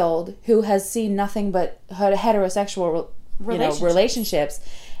child who has seen nothing but heterosexual, you know, relationships,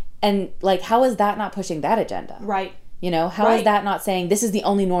 and like, how is that not pushing that agenda? Right. You know, how is Right. that not saying this is the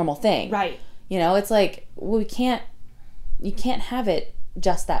only normal thing? Right. You know, it's like, well, you can't have it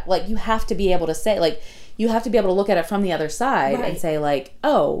just that. Like, you have to be able to say, like, you have to be able to look at it from the other side and Right. say, like,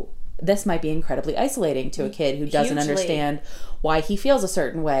 oh, this might be incredibly isolating to a kid who doesn't Hugely. understand why he feels a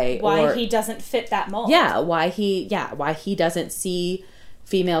certain way. Why or, he doesn't fit that mold. why he doesn't see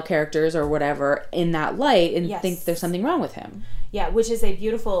female characters or whatever in that light and Yes. think there's something wrong with him. Yeah, which is a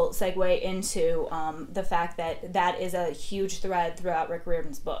beautiful segue into the fact that that is a huge thread throughout Rick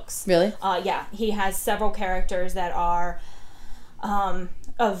Riordan's books. Really? Yeah, he has several characters that are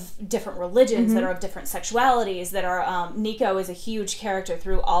of different religions, that are of different sexualities, that are, Nico is a huge character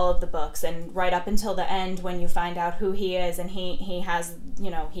through all of the books, and right up until the end when you find out who he is, and he has,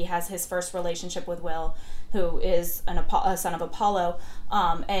 you know, he has his first relationship with Will, who is a son of Apollo,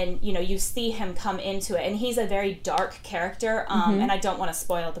 and, you know, you see him come into it, and he's a very dark character, and I don't want to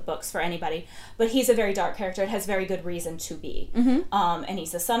spoil the books for anybody, but he's a very dark character. It has very good reason to be. And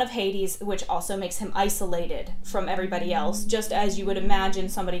he's the son of Hades, which also makes him isolated from everybody else, just as you would imagine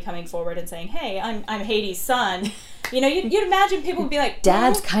somebody coming forward and saying, hey, I'm Hades' son. You know, you'd imagine people would be like,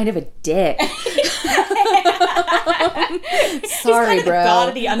 Dad's kind of a dick. he's Sorry, kind of bro. the god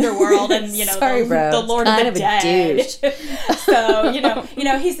of the underworld, and, you know, Sorry, the, bro. the Lord Kind of the of a Dead. douche. So, you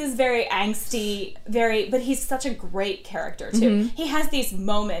know, he's this very angsty, but he's such a great character too. He has these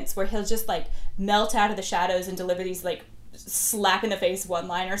moments where he'll just like melt out of the shadows and deliver these like slap in the face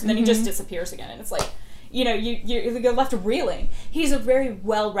one-liners, and then he just disappears again, and it's like, you know, you're left reeling. He's a very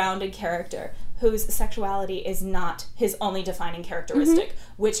well-rounded character whose sexuality is not his only defining characteristic,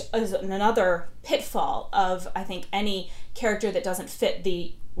 which is another pitfall of, I think, any character that doesn't fit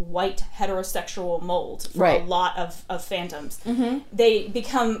the white heterosexual mold for Right. a lot of fandoms. They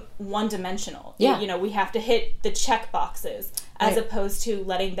become one-dimensional. Yeah. You know, we have to hit the check boxes as Right. opposed to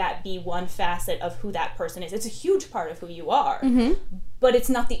letting that be one facet of who that person is. It's a huge part of who you are, but it's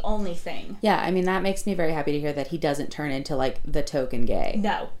not the only thing. Yeah, I mean, that makes me very happy to hear that he doesn't turn into, like, the token gay.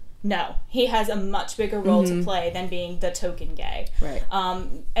 No. He has a much bigger role to play than being the token gay. Right.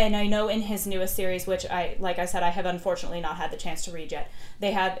 And I know in his newest series, which like I said, I have unfortunately not had the chance to read yet,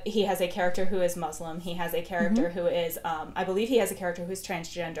 he has a character who is Muslim. He has a character who is, I believe he has a character who's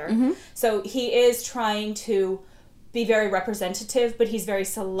transgender. So he is trying to be very representative, but he's very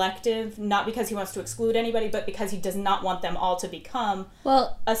selective, not because he wants to exclude anybody, but because he does not want them all to become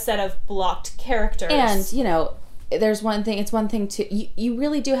a set of blocked characters. And, you know, it's one thing to, you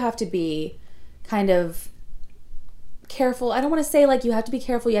really do have to be kind of careful. I don't want to say like you have to be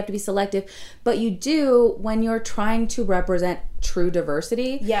careful, you have to be selective, but you do when you're trying to represent true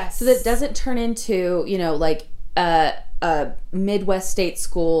diversity. Yes. So that it doesn't turn into, you know, like a Midwest state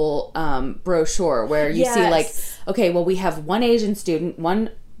school brochure where you see like, okay, well, we have one Asian student, one,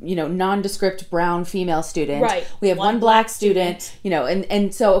 you know, nondescript brown female student. Right. We have one black student, you know,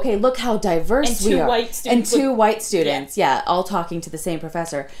 and so, okay, look how diverse And we two are. white students And two white students, yeah, all talking to the same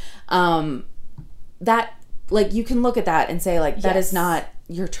professor. That, like, you can look at that and say, like, that is not,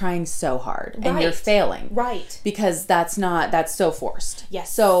 you're trying so hard and you're Right. failing. Right. Because that's so forced.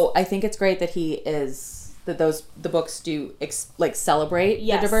 Yes. So I think it's great that he is the books do celebrate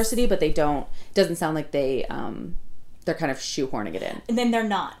the diversity, but they don't. It doesn't sound like they're kind of shoehorning it in. And then they're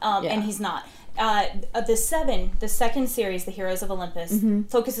not, and he's not. The second series, The Heroes of Olympus,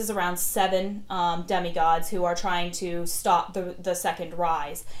 focuses around 7 demigods who are trying to stop the second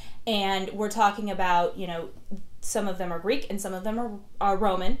rise. And we're talking about, some of them are Greek and some of them are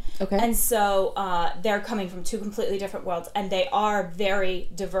Roman. Okay. And so they're coming from 2 completely different worlds, and they are very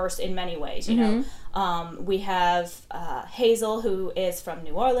diverse in many ways, we have Hazel, who is from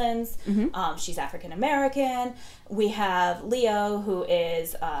New Orleans. She's African American. We have Leo, who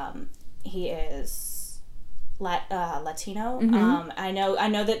is he is Latino. I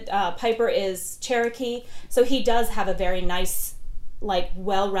know that Piper is Cherokee, so he does have a very nice,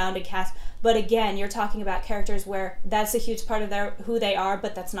 well-rounded cast. But again, you're talking about characters where that's a huge part of who they are,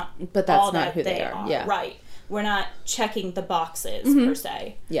 but that's not all that who they are. Yeah. Right. We're not checking the boxes per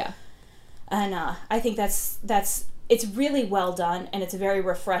se. Yeah. And I think it's really well done, and it's very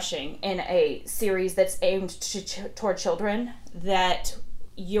refreshing in a series that's aimed toward children, that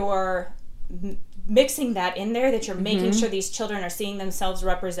you're mixing that in there, that you're making sure these children are seeing themselves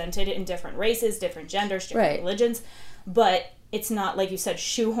represented in different races, different genders, different religions, but it's not, like you said,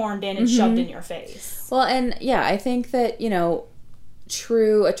 shoehorned in and shoved in your face. Well, and yeah, I think that, a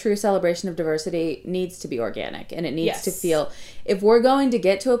true celebration of diversity needs to be organic, and it needs to feel, if we're going to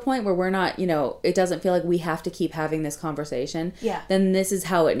get to a point where we're not, it doesn't feel like we have to keep having this conversation, then this is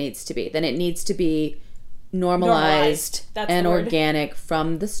how it needs to be. Then it needs to be normalized and organic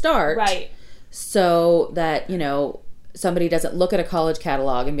from the start. Right. So that, somebody doesn't look at a college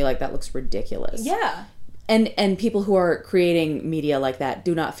catalog and be like, that looks ridiculous. Yeah. And people who are creating media like that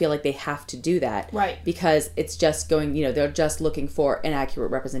do not feel like they have to do that. Right. Because it's just going, they're just looking for an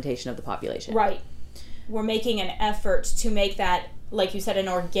accurate representation of the population. Right. We're making an effort to make that, like you said, an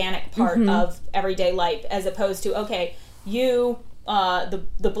organic part of everyday life, as opposed to, okay, you,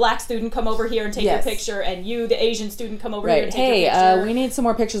 the black student, come over here and take your picture, and you, the Asian student, come over here and take your picture. We need some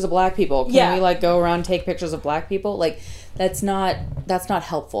more pictures of black people. Can we go around and take pictures of black people? That's not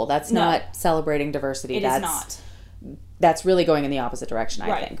helpful. That's not celebrating diversity. It is not. That's really going in the opposite direction,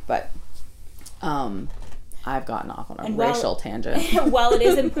 I think. But I've gotten off on a racial tangent. While it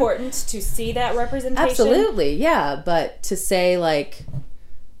is important to see that representation. Absolutely, yeah. But to say,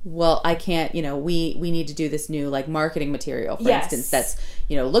 well, I can't, we need to do this new, marketing material, for instance, that's,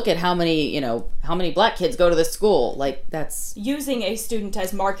 look at how many black kids go to this school. That's... Using a student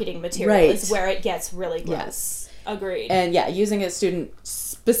as marketing material is where it gets really gross. Yes. Agreed. And using a student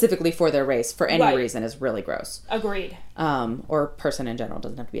specifically for their race for any reason is really gross. Agreed. Or person in general,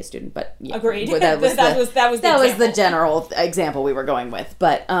 doesn't have to be a student, but yeah. Agreed. That was the general example we were going with.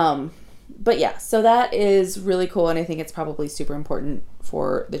 But yeah, so that is really cool, and I think it's probably super important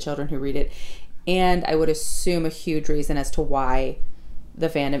for the children who read it. And I would assume a huge reason as to why the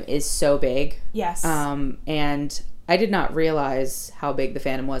fandom is so big. Yes. And I did not realize how big the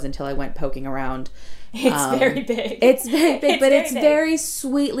fandom was until I went poking around. It's very big. It's very big, but it's very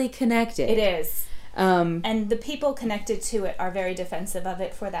sweetly connected. It is. And the people connected to it are very defensive of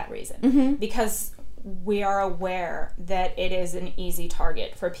it for that reason. Because we are aware that it is an easy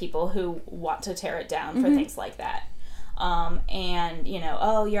target for people who want to tear it down for things like that. And,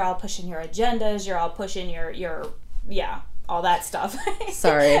 you're all pushing your agendas, you're all pushing your all that stuff.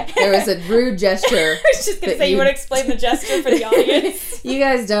 Sorry, there was a rude gesture. I was just going to say, you want to explain the gesture for the audience? You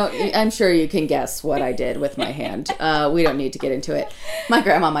guys don't, I'm sure you can guess what I did with my hand. We don't need to get into it. My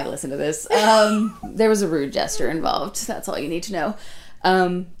grandma might listen to this. There was a rude gesture involved. That's all you need to know.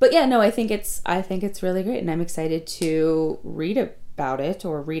 But yeah, no, I think it's really great, and I'm excited to read about it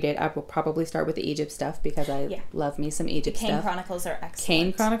or read it. I will probably start with the Egypt stuff because I love me some Egypt stuff. Kane Chronicles are excellent.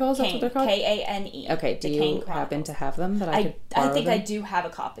 Kane Chronicles, that's what they're called? Kane. Okay, do you happen to have them that I could borrow I think them? I do have a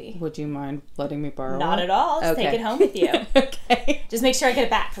copy. Would you mind letting me borrow Not one? at all. Just take it home with you. Okay. Just make sure I get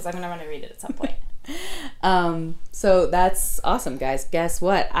it back because I'm going to want to read it at some point. So that's awesome, guys. Guess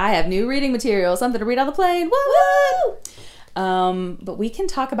what? I have new reading material, something to read on the plane. Woo! But we can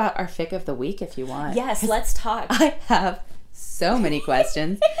talk about our fic of the week if you want. Yes, let's talk. I have so many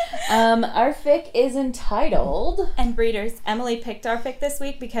questions. Our fic is entitled... And readers, Emily picked our fic this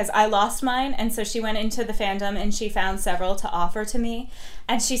week because I lost mine, and so she went into the fandom and she found several to offer to me.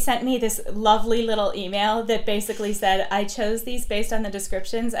 And she sent me this lovely little email that basically said, I chose these based on the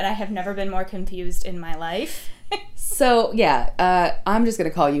descriptions, and I have never been more confused in my life. So, yeah, I'm just going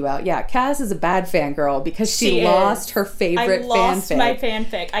to call you out. Yeah, Cass is a bad fangirl because she She lost is. her favorite I lost fanfic. my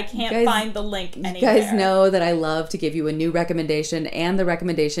fanfic. I can't guys- find the link anywhere. You guys know that I love to give you a new recommendation and the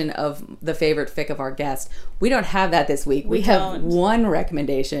recommendation of the favorite fic of our guest. We don't have that this week. We have don't. one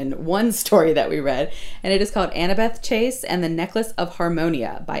recommendation, one story that we read, and it is called Annabeth Chase and the Necklace of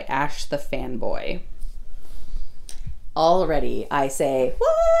Harmonia by Ash the Fanboy. Already, I say,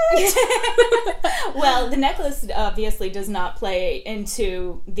 what? Well, the necklace obviously does not play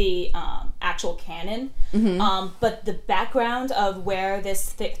into the actual canon, but the background of where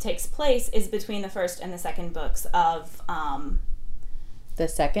this fic takes place is between the first and the second books of The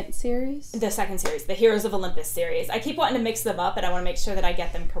second series? the second series, the Heroes of Olympus series. I keep wanting to mix them up, and I want to make sure that I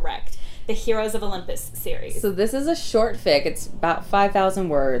get them correct. The Heroes of Olympus series. So this is a short fic. It's about 5,000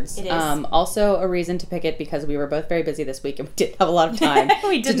 words. It is. Also a reason to pick it because we were both very busy this week and we didn't have a lot of time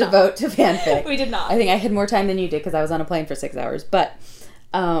We to did not. devote to fanfic. We did not. I think I had more time than you did because I was on a plane for 6 hours. But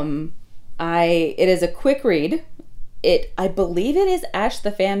it is a quick read. I believe it is Ash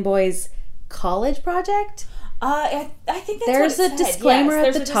the Fanboy's college project. I think that's There's what a it said. disclaimer Yes,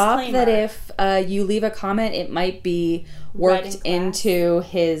 at the there's a top disclaimer. that if you leave a comment, it might be worked Writing class. into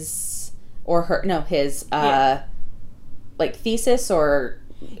his or her his Yeah. like thesis or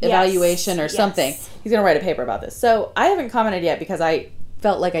evaluation or yes. something. He's gonna write a paper about this. So I haven't commented yet because I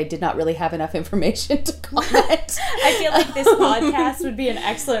felt like I did not really have enough information to comment. I feel like this podcast would be an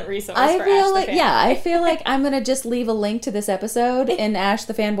excellent resource I for feel Ash the like Fan. I feel like I'm gonna just leave a link to this episode in Ash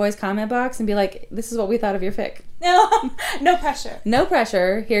the Fanboy's comment box and be like, "This is what we thought of your fic." No pressure. No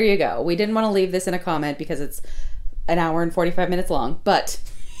pressure. Here you go. We didn't want to leave this in a comment because it's an hour and 45 minutes long, but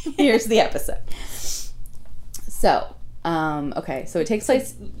here's the episode. So, okay. So it takes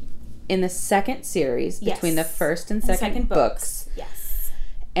place in the second series Yes. between the first and And second books. Yes.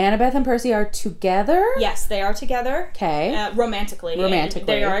 Annabeth and Percy are together. Yes, they are together. Okay. Romantically. and Romantically.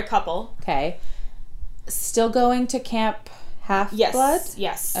 They are a couple. Okay. Still going to Camp Yes. Half-Blood?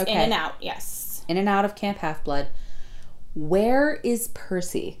 Yes. Okay. In and out. Yes. In and out of Camp Half-Blood. Where is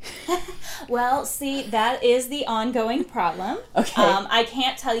Percy? Well, see, that is the ongoing problem. Okay. I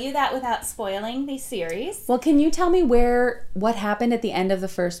can't tell you that without spoiling the series. Well, can you tell me what happened at the end of the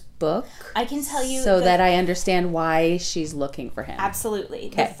first book? I can tell you So that I understand why she's looking for him. Absolutely.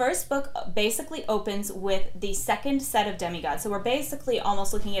 Okay. The first book basically opens with the second set of demigods. So we're basically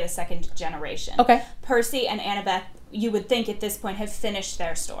almost looking at a second generation. Okay. Percy and Annabeth, you would think at this point, have finished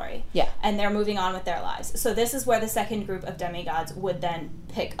their story. Yeah. And they're moving on with their lives. So this is where the second group of demigods would then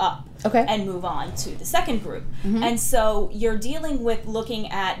pick up Okay. and move on to the second group. And so you're dealing with looking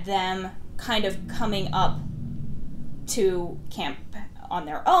at them kind of coming up to camp on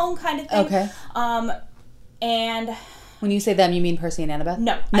their own kind of thing. Okay. And When you say them, you mean Percy and Annabeth?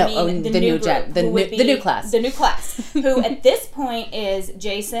 no, No, I mean the new group, the who new would be the new class. the new class, who at this point is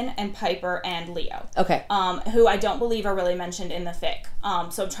Jason and Piper and Leo. Okay. Who I don't believe are really mentioned in the fic.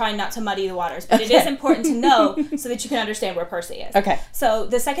 So I'm trying not to muddy the waters, but it is important to know so that you can understand where Percy is. Okay. So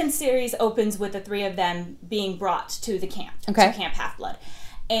the second series opens with the three of them being brought to the camp, Okay. to Camp Half-Blood.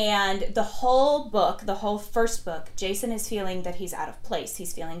 And the whole book, the whole first book, Jason is feeling that he's out of place.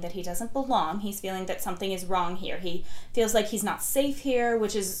 He's feeling that he doesn't belong. He's feeling that something is wrong here. He feels like he's not safe here,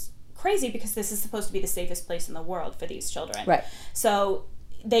 which is crazy because this is supposed to be the safest place in the world for these children. Right. So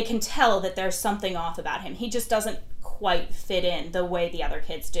they can tell that there's something off about him. He just doesn't quite fit in the way the other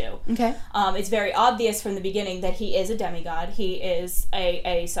kids do. Okay. It's very obvious from the beginning that he is a demigod. He is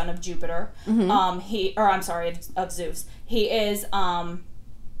a son of Jupiter. Of Zeus. He is,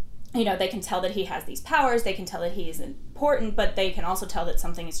 they can tell that he has these powers. They can tell that he is important, but they can also tell that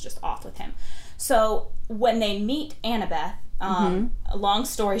something is just off with him. So when they meet Annabeth, long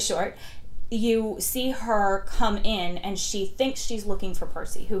story short, you see her come in and she thinks she's looking for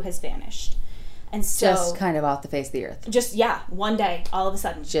Percy, who has vanished. And so Just kind of off the face of the earth. one day, all of a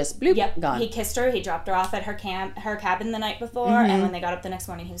sudden. Just bloop, Yep. gone. He kissed her, he dropped her off at her cabin the night before, and when they got up the next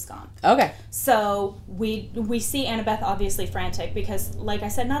morning, he was gone. Okay. So we see Annabeth obviously frantic because, like I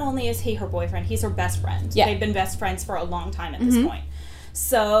said, not only is he her boyfriend, he's her best friend. Yeah. They've been best friends for a long time at this point.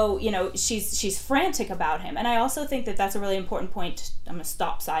 So, she's frantic about him. And I also think that that's a really important point. I'm going to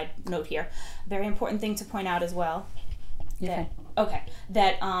stop side note here. Very important thing to point out as well.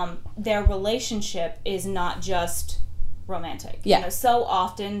 That their relationship is not just romantic. Yeah. So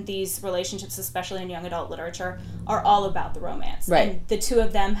often these relationships, especially in young adult literature, are all about the romance. Right. And the two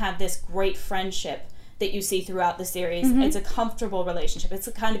of them have this great friendship that you see throughout the series. It's a comfortable relationship. It's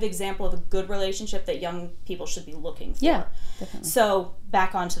a kind of example of a good relationship that young people should be looking for. Yeah, definitely. So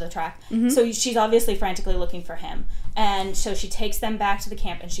back onto the track. So she's obviously frantically looking for him. And so she takes them back to the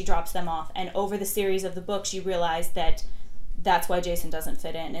camp and she drops them off. And over the series of the books, you realize that that's why Jason doesn't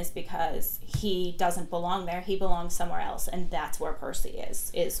fit in, is because he doesn't belong there. He belongs somewhere else. And that's where Percy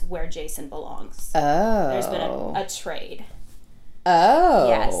is where Jason belongs. Oh. There's been a trade. Oh.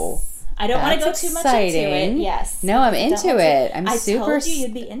 Yes. I don't want to go That's too much into exciting. it. Yes. No, I'm into it. I told you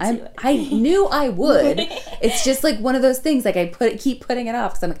you'd be into it. I knew I would. It's just like one of those things. Like I keep putting it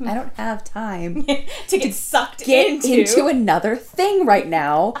off because I'm like, I don't have time to get sucked into another thing right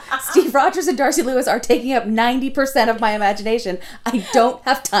now. Steve Rogers and Darcy Lewis are taking up 90% of my imagination. I don't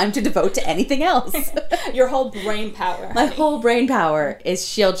have time to devote to anything else. Your whole brain power. My whole brain power is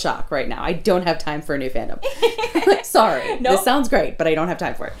Shield Shock right now. I don't have time for a new fandom. Sorry. Nope. This sounds great, but I don't have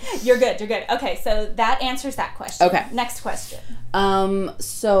time for it. You're good. Okay, so that answers that question. Okay. Next question.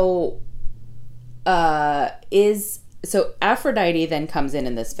 So Aphrodite then comes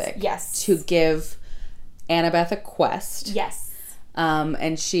in this fic. Yes. To give Annabeth a quest. Yes.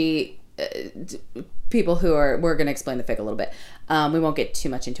 And she, people who are, we're going to explain the fic a little bit. We won't get too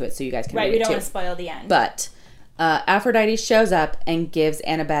much into it, so you guys can read it too. Right, we don't want to spoil the end. But Aphrodite shows up and gives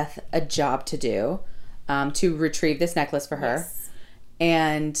Annabeth a job to do, to retrieve this necklace for her. Yes.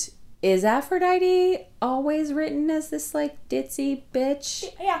 And is Aphrodite always written as this, like, ditzy bitch?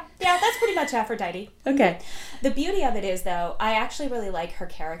 Yeah, that's pretty much Aphrodite. Okay. The beauty of it is, though, I actually really like her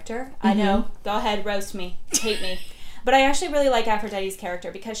character. I know, go ahead, roast me, hate me. But I actually really like Aphrodite's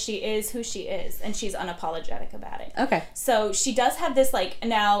character because she is who she is, and she's unapologetic about it. Okay. So she does have this, like,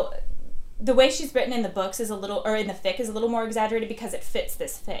 now, the way she's written in the books is a little, or in the fic is a little more exaggerated because it fits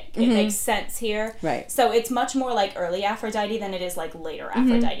this fic. It makes sense here. Right. So it's much more like early Aphrodite than it is like later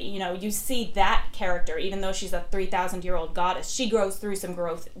Aphrodite. You know, you see that character, even though she's a 3,000-year-old goddess, she grows through some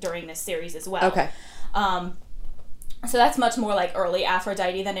growth during this series as well. Okay. So that's much more like early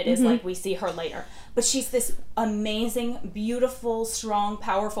Aphrodite than it is like we see her later. But she's this amazing, beautiful, strong,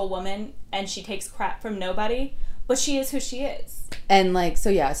 powerful woman, and she takes crap from nobody. But she is who she is. And, like, so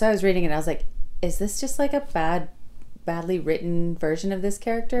I was reading it and I was like, is this just, like, a badly written version of this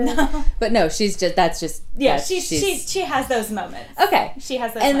character? No. But no, she has those moments. Okay. She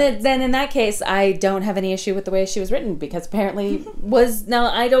has those and moments. then in that case, I don't have any issue with the way she was written because apparently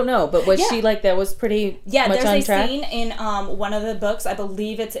I don't know, but was she, like, that was pretty much on track? There's a scene in one of the books, I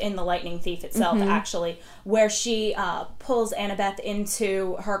believe it's in The Lightning Thief itself, actually, where she pulls Annabeth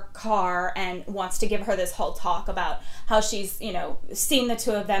into her car and wants to give her this whole talk about how she's, you know, seen the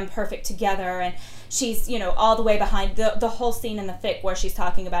two of them perfect together, and she's, you know, all the way behind the whole scene in the fic where she's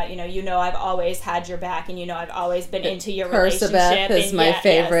talking about, you know, I've always had your back, and, you know, I've always been into your relationship. Persebeth is my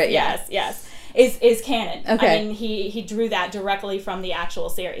favorite. Yes. Is canon. Okay. I mean, he drew that directly from the actual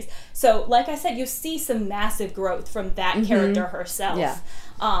series. So, like I said, you see some massive growth from that character herself. Yeah.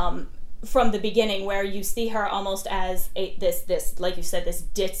 From the beginning, where you see her almost as this like you said, this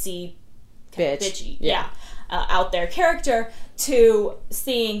ditzy, bitchy, out there character, to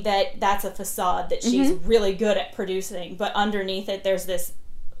seeing that that's a facade that she's really good at producing, but underneath it, there's this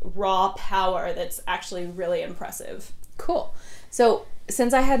raw power that's actually really impressive. Cool. So,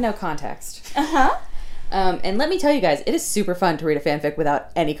 since I had no context, and let me tell you guys, it is super fun to read a fanfic without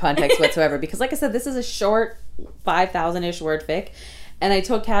any context whatsoever, because like I said, this is a short 5,000-ish word fic, and I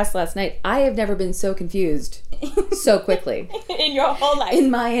told Cass last night, I have never been so confused so quickly. In your whole life. In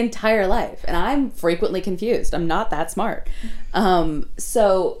my entire life. And I'm frequently confused. I'm not that smart.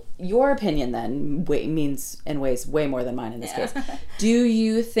 So your opinion then weighs way more than mine in this case. Do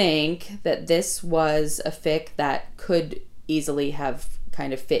you think that this was a fic that could easily have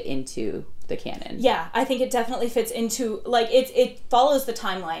kind of fit into the canon? Yeah, I think it definitely fits into, like, it follows the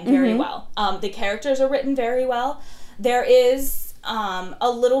timeline very well. The characters are written very well. There is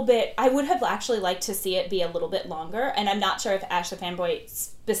a little bit, I would have actually liked to see it be a little bit longer, and I'm not sure if Ash the Fanboy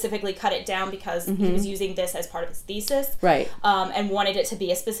specifically cut it down because he was using this as part of his thesis, right? And wanted it to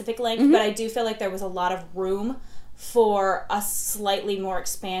be a specific length, but I do feel like there was a lot of room for a slightly more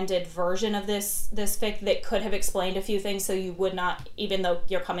expanded version of this fic that could have explained a few things, so you would not, even though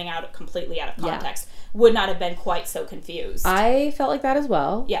you're coming out completely out of context, would not have been quite so confused. I felt like that as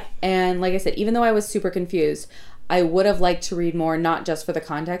well. Yeah. And like I said, even though I was super confused, I would have liked to read more, not just for the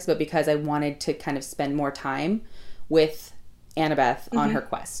context, but because I wanted to kind of spend more time with Annabeth on her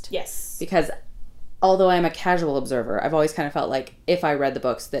quest. Yes. Because although I'm a casual observer, I've always kind of felt like if I read the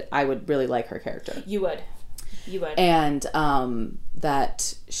books that I would really like her character. You would. And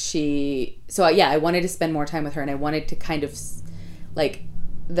that she... So yeah, I wanted to spend more time with her, and I wanted to kind of... Like,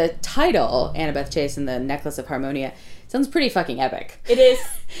 the title, Annabeth Chase and the Necklace of Harmonia, sounds pretty fucking epic. It is.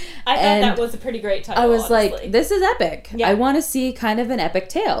 I thought And that was a pretty great title. I was honestly. like, this is epic. Yeah. I want to see kind of an epic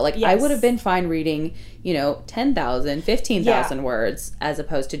tale. Like, I Yes. would have been fine reading, 10,000, 15,000 words as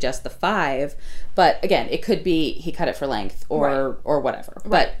opposed to just the 5. But again, it could be he cut it for length or whatever.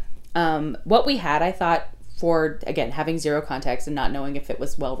 Right. But what we had, I thought, for, again, having zero context and not knowing if it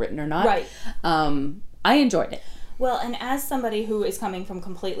was well written or not, Right. I enjoyed it. Well, and as somebody who is coming from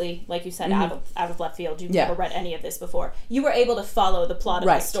completely, like you said, out of left field, you've Yeah. never read any of this before, you were able to follow the plot of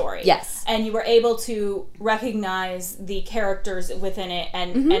Right. the story. Yes. And you were able to recognize the characters within it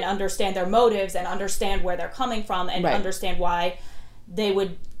and understand their motives and understand where they're coming from and Right. understand why they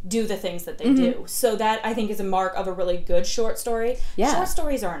would do the things that they do. So that, I think, is a mark of a really good short story. Yeah. Short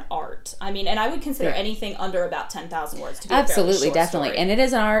stories are an art. I mean, and I would consider Yeah. anything under about 10,000 words to be a fairly Absolutely, short definitely. story. And it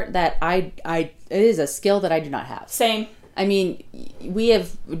is an art that it is a skill that I do not have. Same. I mean, we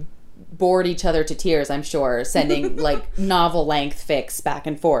have bored each other to tears, I'm sure, sending like novel length fics back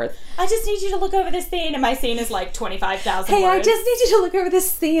and forth. I just need you to look over this scene, and my scene is like 25,000 Hey, words. I just need you to look over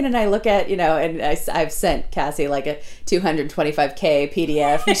this scene, and I look at, and I've sent Cassie like a 225K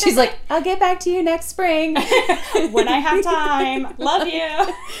PDF, and she's like, I'll get back to you next spring. When I have time. Love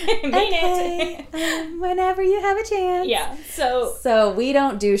you. Mean it. Whenever you have a chance. Yeah. So So we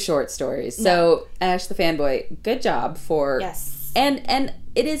don't do short stories. So Ash the Fanboy, good job for yes. and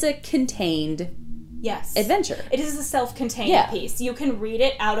it is a contained Yes. adventure. It is a self-contained Yeah. piece. You can read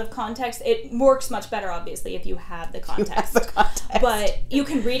it out of context. It works much better, obviously, if you have the context. The context. But you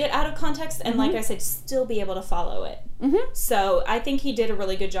can read it out of context and, like I said, still be able to follow it. Mm-hmm. So I think he did a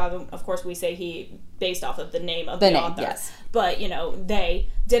really good job. Of course, we say he based off of the name of the name, author. yes. But, they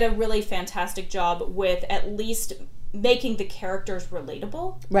did a really fantastic job with at least making the characters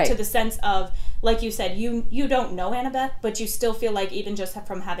relatable. Right. To the sense of, like you said, you don't know Annabeth, but you still feel like even just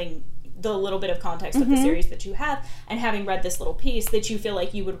from having the little bit of context of the series that you have and having read this little piece that you feel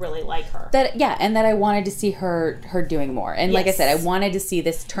like you would really like her. And that I wanted to see her doing more. And like I Yes. said, I wanted to see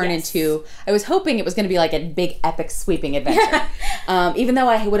this turn Yes. into, I was hoping it was going to be like a big epic sweeping adventure. Even though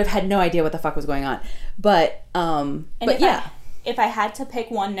I would have had no idea what the fuck was going on. But If I had to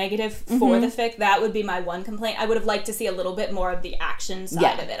pick one negative for the fic, that would be my one complaint. I would have liked to see a little bit more of the action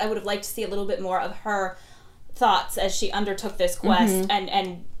side of it. I would have liked to see a little bit more of her thoughts as she undertook this quest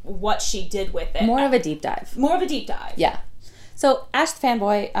and what she did with it. more of a deep dive. More of a deep dive. Yeah. So, Ash the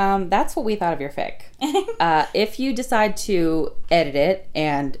Fanboy, that's what we thought of your fic. If you decide to edit it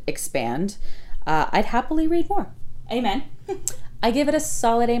and expand, I'd happily read more. Amen. I give it a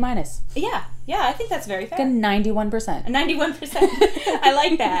solid A-. Yeah, I think that's very fair. 91%. 91%. I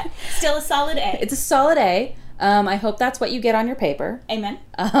like that. Still a solid A. It's a solid A. I hope that's what you get on your paper. Amen.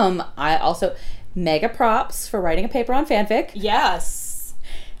 I also, mega props for writing a paper on fanfic. Yes.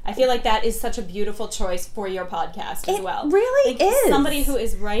 I feel like that is such a beautiful choice for your podcast as well. really is. Somebody who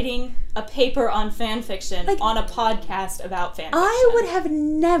is writing a paper on fan fiction on a podcast about fan fiction. I would have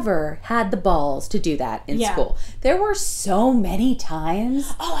never had the balls to do that in Yeah. school. There were so many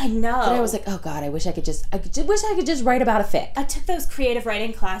times Oh, I know. that I was like, oh God, I wish I could just write about a fic. I took those creative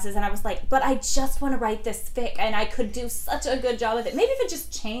writing classes and I was like, but I just want to write this fic and I could do such a good job with it. Maybe if it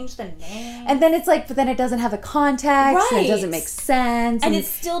just changed the name. And then it's like, but then it doesn't have a context, and Right. it doesn't make sense, And it's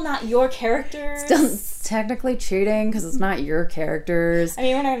still not your characters. it's technically cheating because it's not your characters. I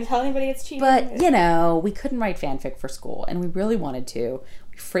mean, we're not going to tell anybody it's cheating. But, we couldn't write fanfic for school, and we really wanted to.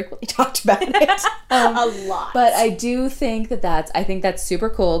 We frequently talked about it. a lot. But I do think that's super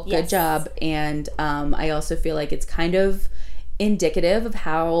cool. Good Yes. job. And I also feel like it's kind of indicative of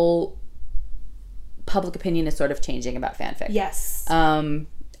how public opinion is sort of changing about fanfic. Yes.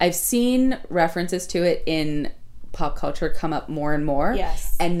 I've seen references to it in pop culture come up more and more.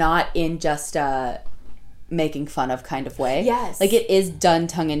 Yes. And not in just making fun of kind of way. Yes. Like it is done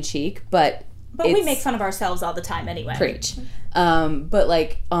tongue in cheek, but we it's- make fun of ourselves all the time anyway. Preach. But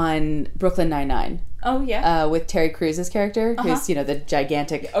like on Brooklyn Nine-Nine, Oh, yeah. with Terry Crews's character, who's, the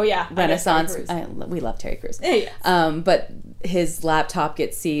gigantic Oh, yeah. I know Renaissance. Terry Crews. We love Terry Crews. Yeah. But his laptop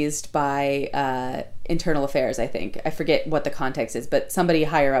gets seized by Internal Affairs, I think. I forget what the context is, but somebody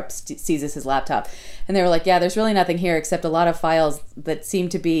higher up seizes his laptop. And they were like, yeah, there's really nothing here except a lot of files that seem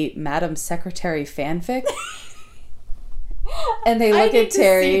to be Madam Secretary fanfic. And they look need at to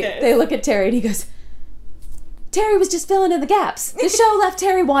Terry. see this. They look at Terry and he goes, Terry was just filling in the gaps. The show left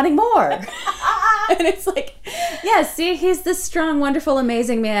Terry wanting more. And it's like, yeah, see, he's this strong, wonderful,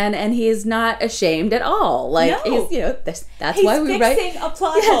 amazing man, and he is not ashamed at all. Like, No. he's, that's He's why we write. fixing a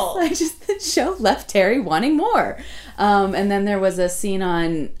plot hole. The show left Terry wanting more. And then there was a scene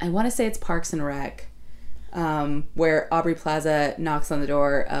on, I want to say it's Parks and Rec, where Aubrey Plaza knocks on the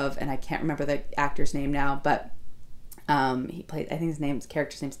door of, and I can't remember the actor's name now, but he played, I think his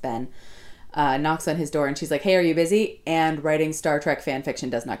character's name's Ben, knocks on his door and she's like, hey, are you busy? And writing Star Trek fan fiction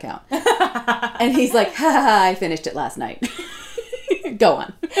does not count. And he's like, ha ha, I finished it last night. Go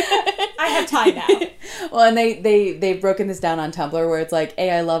on. I have time now. Well, and they've broken this down on Tumblr where it's like,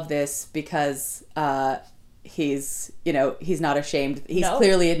 I love this because he's not ashamed. He's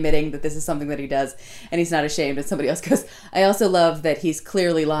clearly admitting that this is something that he does, and he's not ashamed. And somebody else goes, I also love that he's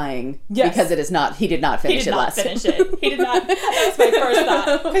clearly lying because it is not. He did not finish it last. He did not finish it. He did not. That was my first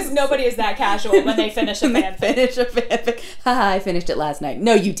thought, because nobody is that casual when they finish a fanfic. Haha, I finished it last night.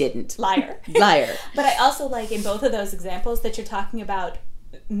 No, you didn't. Liar. But I also like in both of those examples that you're talking about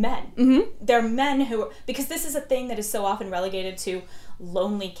men. Mm-hmm. They're men who, because this is a thing that is so often relegated to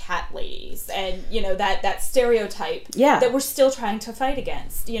lonely cat ladies, and that stereotype that we're still trying to fight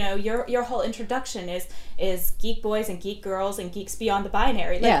against. Your whole introduction is geek boys and geek girls and geeks beyond the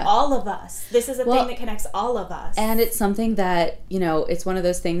binary, all of us. This is a thing that connects all of us, and it's something that it's one of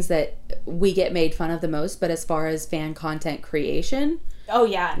those things that we get made fun of the most. But as far as fan content creation,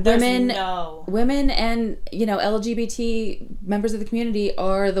 women and LGBT members of the community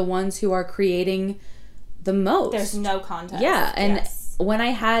are the ones who are creating the most. There's no contest. Yeah, and when I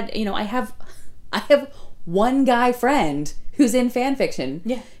had, I have one guy friend who's in fan fiction,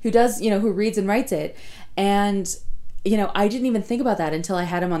 who does, who reads and writes it, and I didn't even think about that until I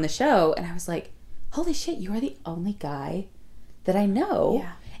had him on the show, and I was like, holy shit, you are the only guy that I know,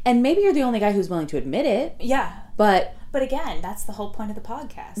 and maybe you're the only guy who's willing to admit it, But again, that's the whole point of the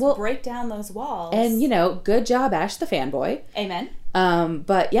podcast. Well, break down those walls. And, good job, Ash the fanboy. Amen.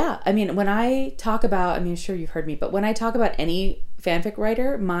 But yeah, I mean, when I talk about, I'm sure you've heard me, but when I talk about any fanfic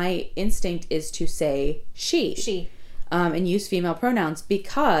writer, my instinct is to say she. She. And use female pronouns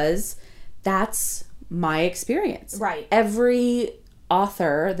because that's my experience. Right. Every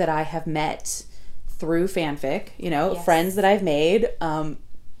author that I have met through fanfic, friends that I've made,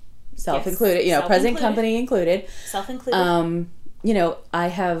 self-included, present company included. Self-included.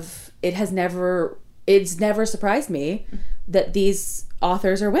 It's never surprised me that these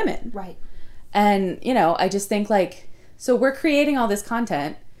authors are women. Right. And, I just think so we're creating all this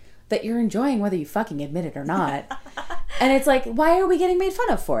content that you're enjoying whether you fucking admit it or not. And it's like, why are we getting made fun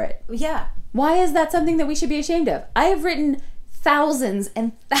of for it? Yeah. Why is that something that we should be ashamed of? I have written thousands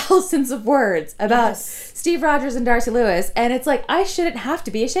and thousands of words about Steve Rogers and Darcy Lewis, and it's like, I shouldn't have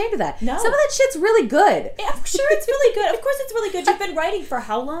to be ashamed of that. No. Some of that shit's really good. Yeah, I'm sure it's really good. Of course it's really good. You've been writing for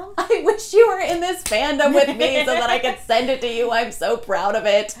how long? I wish you were in this fandom with me so that I could send it to you. I'm so proud of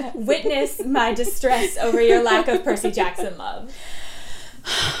it. Witness my distress over your lack of Percy Jackson love.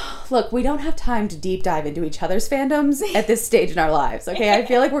 Look, we don't have time to deep dive into each other's fandoms at this stage in our lives, okay? I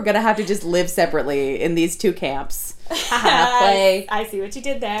feel like we're going to have to just live separately in these two camps. I see what you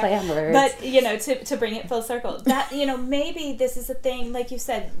did there. Play on words. But, to bring it full circle, that, maybe this is a thing, like you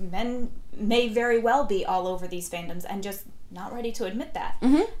said, men may very well be all over these fandoms and just not ready to admit that.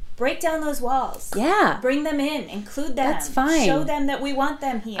 Mm-hmm. Break down those walls. Yeah. Bring them in. Include them. That's fine. Show them that we want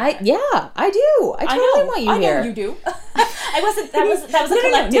them here. I do. I totally want you here. I know you do. I wasn't, that was a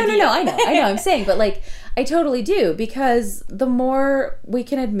collective No, I know, I'm saying, but I totally do, because the more we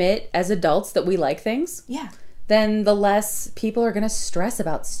can admit as adults that we like things. Yeah. Then the less people are going to stress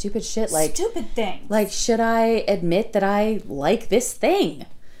about stupid shit stupid things. Like, should I admit that I like this thing?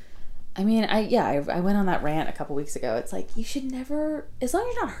 I mean, I went on that rant a couple weeks ago. It's like, you should never, as long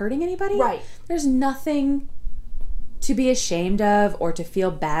as you're not hurting anybody, right? There's nothing to be ashamed of or to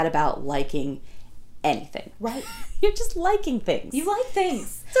feel bad about liking anything. Right. You're just liking things. You like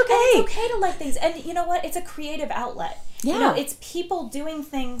things. It's okay. And it's okay to like things. And you know what? It's a creative outlet. Yeah. It's people doing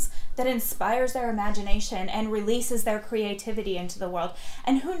things that inspires their imagination and releases their creativity into the world.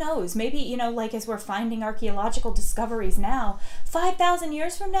 And who knows, maybe, as we're finding archaeological discoveries now, 5,000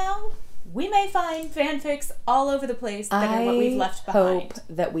 years from now, we may find fanfics all over the place that are what we've left behind. I hope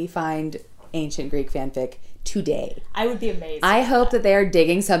that we find ancient Greek fanfic today. I would be amazed. I hope that they are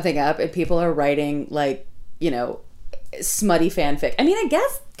digging something up and people are writing, smutty fanfic. I mean, I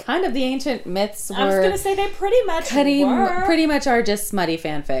guess kind of the ancient myths were... I was going to say they pretty much are just smutty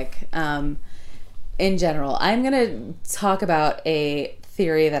fanfic in general. I'm going to talk about a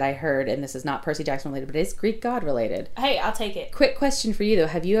theory that I heard, and this is not Percy Jackson related, but it's Greek god related. Hey, I'll take it. Quick question for you, though.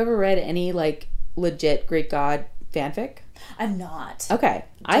 Have you ever read any, legit Greek god fanfic? I'm not. Okay.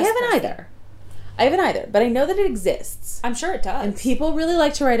 I haven't either, but I know that it exists. I'm sure it does. And people really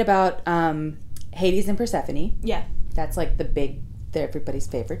like to write about Hades and Persephone. Yeah. That's everybody's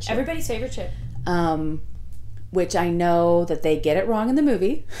favorite ship. Everybody's favorite ship. Which I know that they get it wrong in the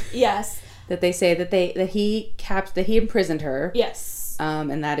movie. Yes. that they say that he imprisoned her. Yes.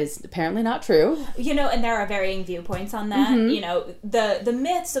 And that is apparently not true. You know, and there are varying viewpoints on that. You know, the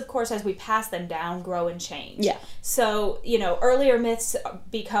myths, of course, as we pass them down, grow and change. Yeah. So, you know, earlier myths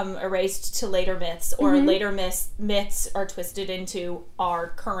become erased to later myths, or later myths are twisted into our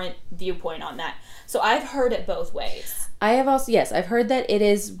current viewpoint on that. So I've heard it both ways. I have also, yes, I've heard that it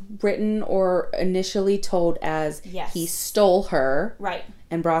is written or initially told as he stole her. Right.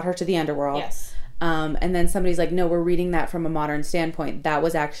 And brought her to the underworld. Yes. And then somebody's like, no, we're reading that from a modern standpoint. That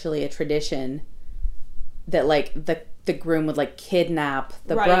was actually a tradition that, like, the groom would, like, kidnap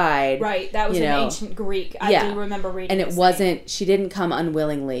the bride. Right, that was in ancient Greek. I do remember reading and it wasn't, she didn't come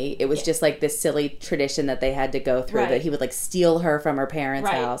unwillingly. It was just, like, this silly tradition that they had to go through, that he would, like, steal her from her parents'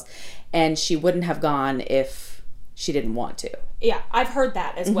 house. And she wouldn't have gone if she didn't want to. Yeah, I've heard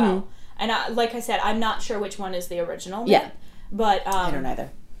that as well. And like I said, I'm not sure which one is the original myth. Yeah. But I don't either.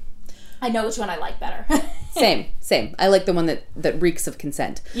 I know which one I like better. Same. I like the one that reeks of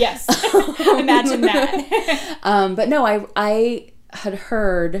consent. Yes. Imagine that. But no, I had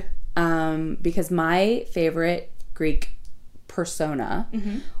heard, because my favorite Greek persona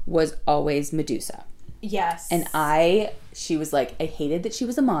was always Medusa. Yes. And she was like, I hated that she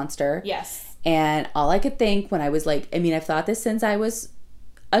was a monster. Yes. And all I could think when I was like, I mean, I've thought this since I was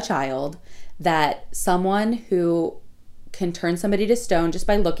a child, that someone who can turn somebody to stone just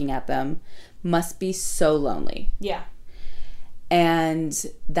by looking at them must be so lonely. Yeah. And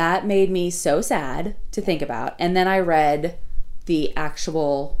that made me so sad to think about. And then I read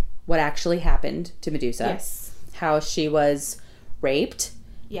what actually happened to Medusa. Yes. How she was raped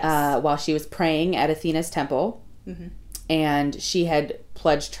while she was praying at Athena's temple. And she had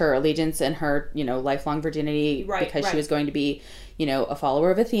pledged her allegiance and her, lifelong virginity because she was going to be, a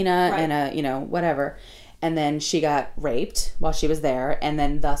follower of Athena and whatever. And then she got raped while she was there, and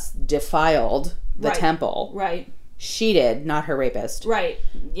then thus defiled the temple. Right. She did, not her rapist. Right.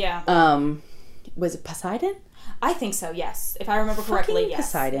 Yeah. Was it Poseidon? I think so, yes. If I remember correctly, yes.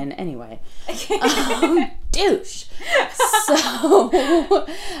 Poseidon, anyway. Douche.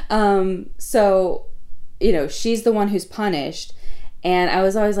 So, she's the one who's punished. And I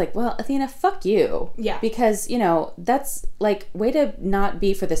was always like, well, Athena, fuck you. Yeah. Because, that's, like, way to not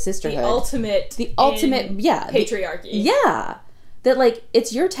be for the sisterhood. The ultimate, patriarchy. Yeah. That, like,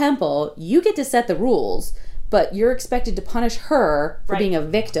 it's your temple. You get to set the rules, but you're expected to punish her for being a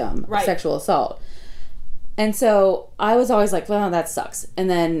victim of sexual assault. And so I was always like, well, that sucks. And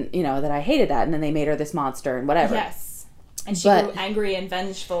then, that I hated that. And then they made her this monster and whatever. Yes. And she grew angry and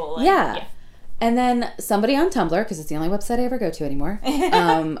vengeful. And, yeah. And then somebody on Tumblr, because it's the only website I ever go to anymore,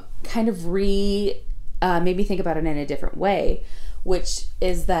 kind of made me think about it in a different way, which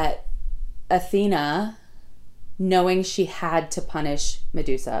is that Athena, knowing she had to punish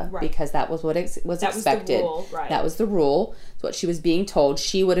Medusa because that was what was expected. Was the rule, That was the rule. It's what she was being told.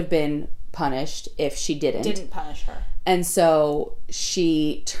 She would have been punished if she didn't punish her. And so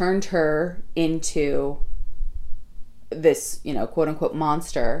she turned her into this, quote unquote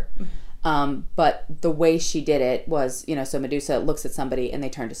monster. But the way she did it was, so Medusa looks at somebody and they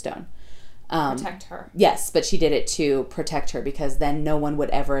turn to stone. Protect her. Yes, but she did it to protect her because then no one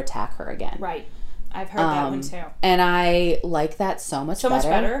would ever attack her again. Right. I've heard that one too. And I like that so much better. So much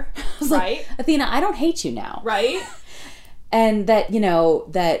better. Right. Like, Athena, I don't hate you now. Right. And that,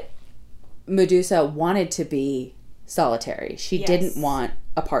 that Medusa wanted to be solitary. She didn't want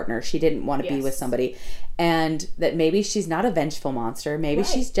a partner. She didn't want to be with somebody. And that maybe she's not a vengeful monster. Maybe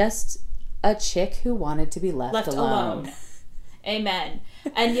she's just a chick who wanted to be left alone. Amen.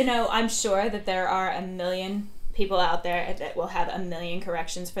 And, I'm sure that there are a million people out there that will have a million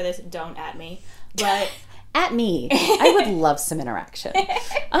corrections for this. Don't at me. But at me. I would love some interaction.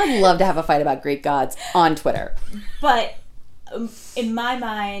 I'd love to have a fight about Greek gods on Twitter. But in my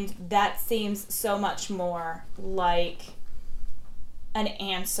mind, that seems so much more like an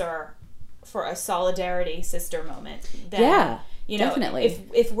answer for a solidarity sister moment. Than, definitely.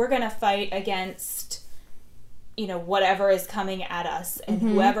 If we're going to fight against, whatever is coming at us and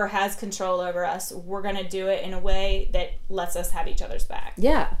whoever has control over us, we're going to do it in a way that lets us have each other's back.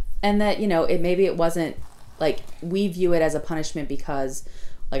 Yeah. And that, it wasn't like we view it as a punishment because,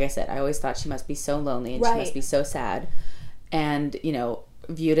 like I said, I always thought she must be so lonely and she must be so sad. And,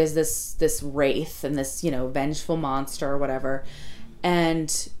 viewed as this wraith and this, vengeful monster or whatever.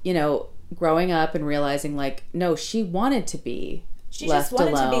 And, growing up and realizing like, no, she wanted to be left alone.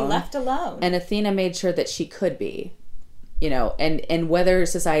 She just wanted to be left alone. And Athena made sure that she could be, and whether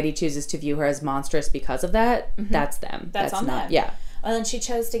society chooses to view her as monstrous because of that, that's them. That's on them. Yeah. Well, and she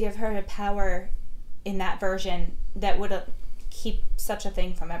chose to give her a power in that version that would keep such a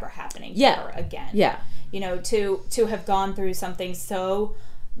thing from ever happening to Yeah. her again. Yeah. You know, to have gone through something so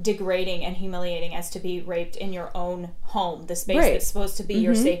degrading and humiliating as to be raped in your own home, the space Right. that's supposed to be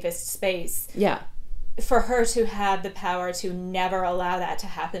your safest space. Yeah. For her to have the power to never allow that to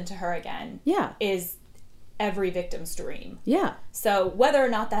happen to her again Yeah. is every victim's dream. Yeah. So whether or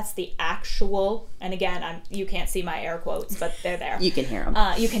not that's the actual, and again, you can't see my air quotes, but they're there. You can hear them.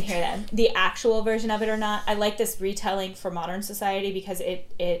 You can hear them. The actual version of it or not, I like this retelling for modern society because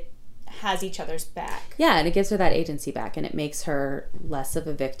it has each other's back. Yeah, and it gives her that agency back, and it makes her less of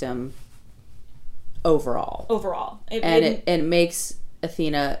a victim overall. Overall. And it makes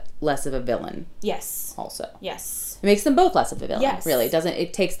Athena less of a villain Yes. also. Yes. It makes them both less of a villain. Yes. Really.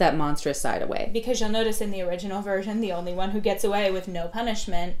 It takes that monstrous side away. Because you'll notice in the original version, the only one who gets away with no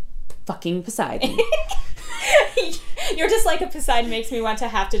punishment. Fucking Poseidon. You're just like, a Poseidon makes me want to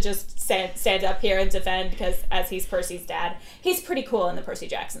have to just stand up here and defend, because as he's Percy's dad, he's pretty cool in the Percy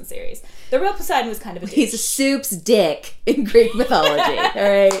Jackson series. The real Poseidon was kind of a douche. He's a soup's dick in Greek mythology. All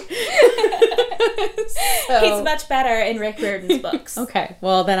right. He's much better in Rick Riordan's books. Okay.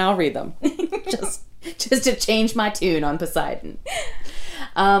 Well, then I'll read them. just to change my tune on Poseidon.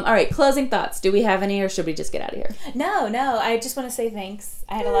 All right. Closing thoughts. Do we have any, or should we just get out of here? No. I just want to say thanks.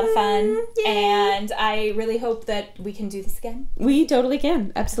 I had a lot of fun, and I really hope that we can do this again. We totally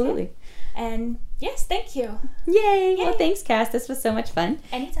can. Absolutely. And yes, thank you. Yay. Well, thanks, Cass. This was so much fun.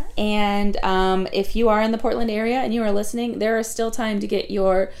 Anytime. And if you are in the Portland area and you are listening, there is still time to get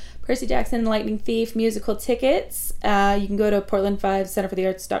your Percy Jackson and the Lightning Thief musical tickets. You can go to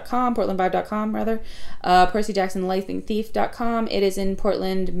portland5centerforthearts.com, portland5.com rather, percyjacksonlightningthief.com. It is in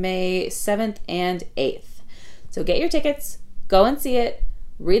Portland May 7th and 8th. So get your tickets, go and see it,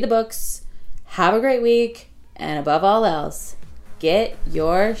 read the books, have a great week, and above all else, get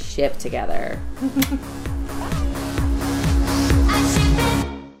your ship together.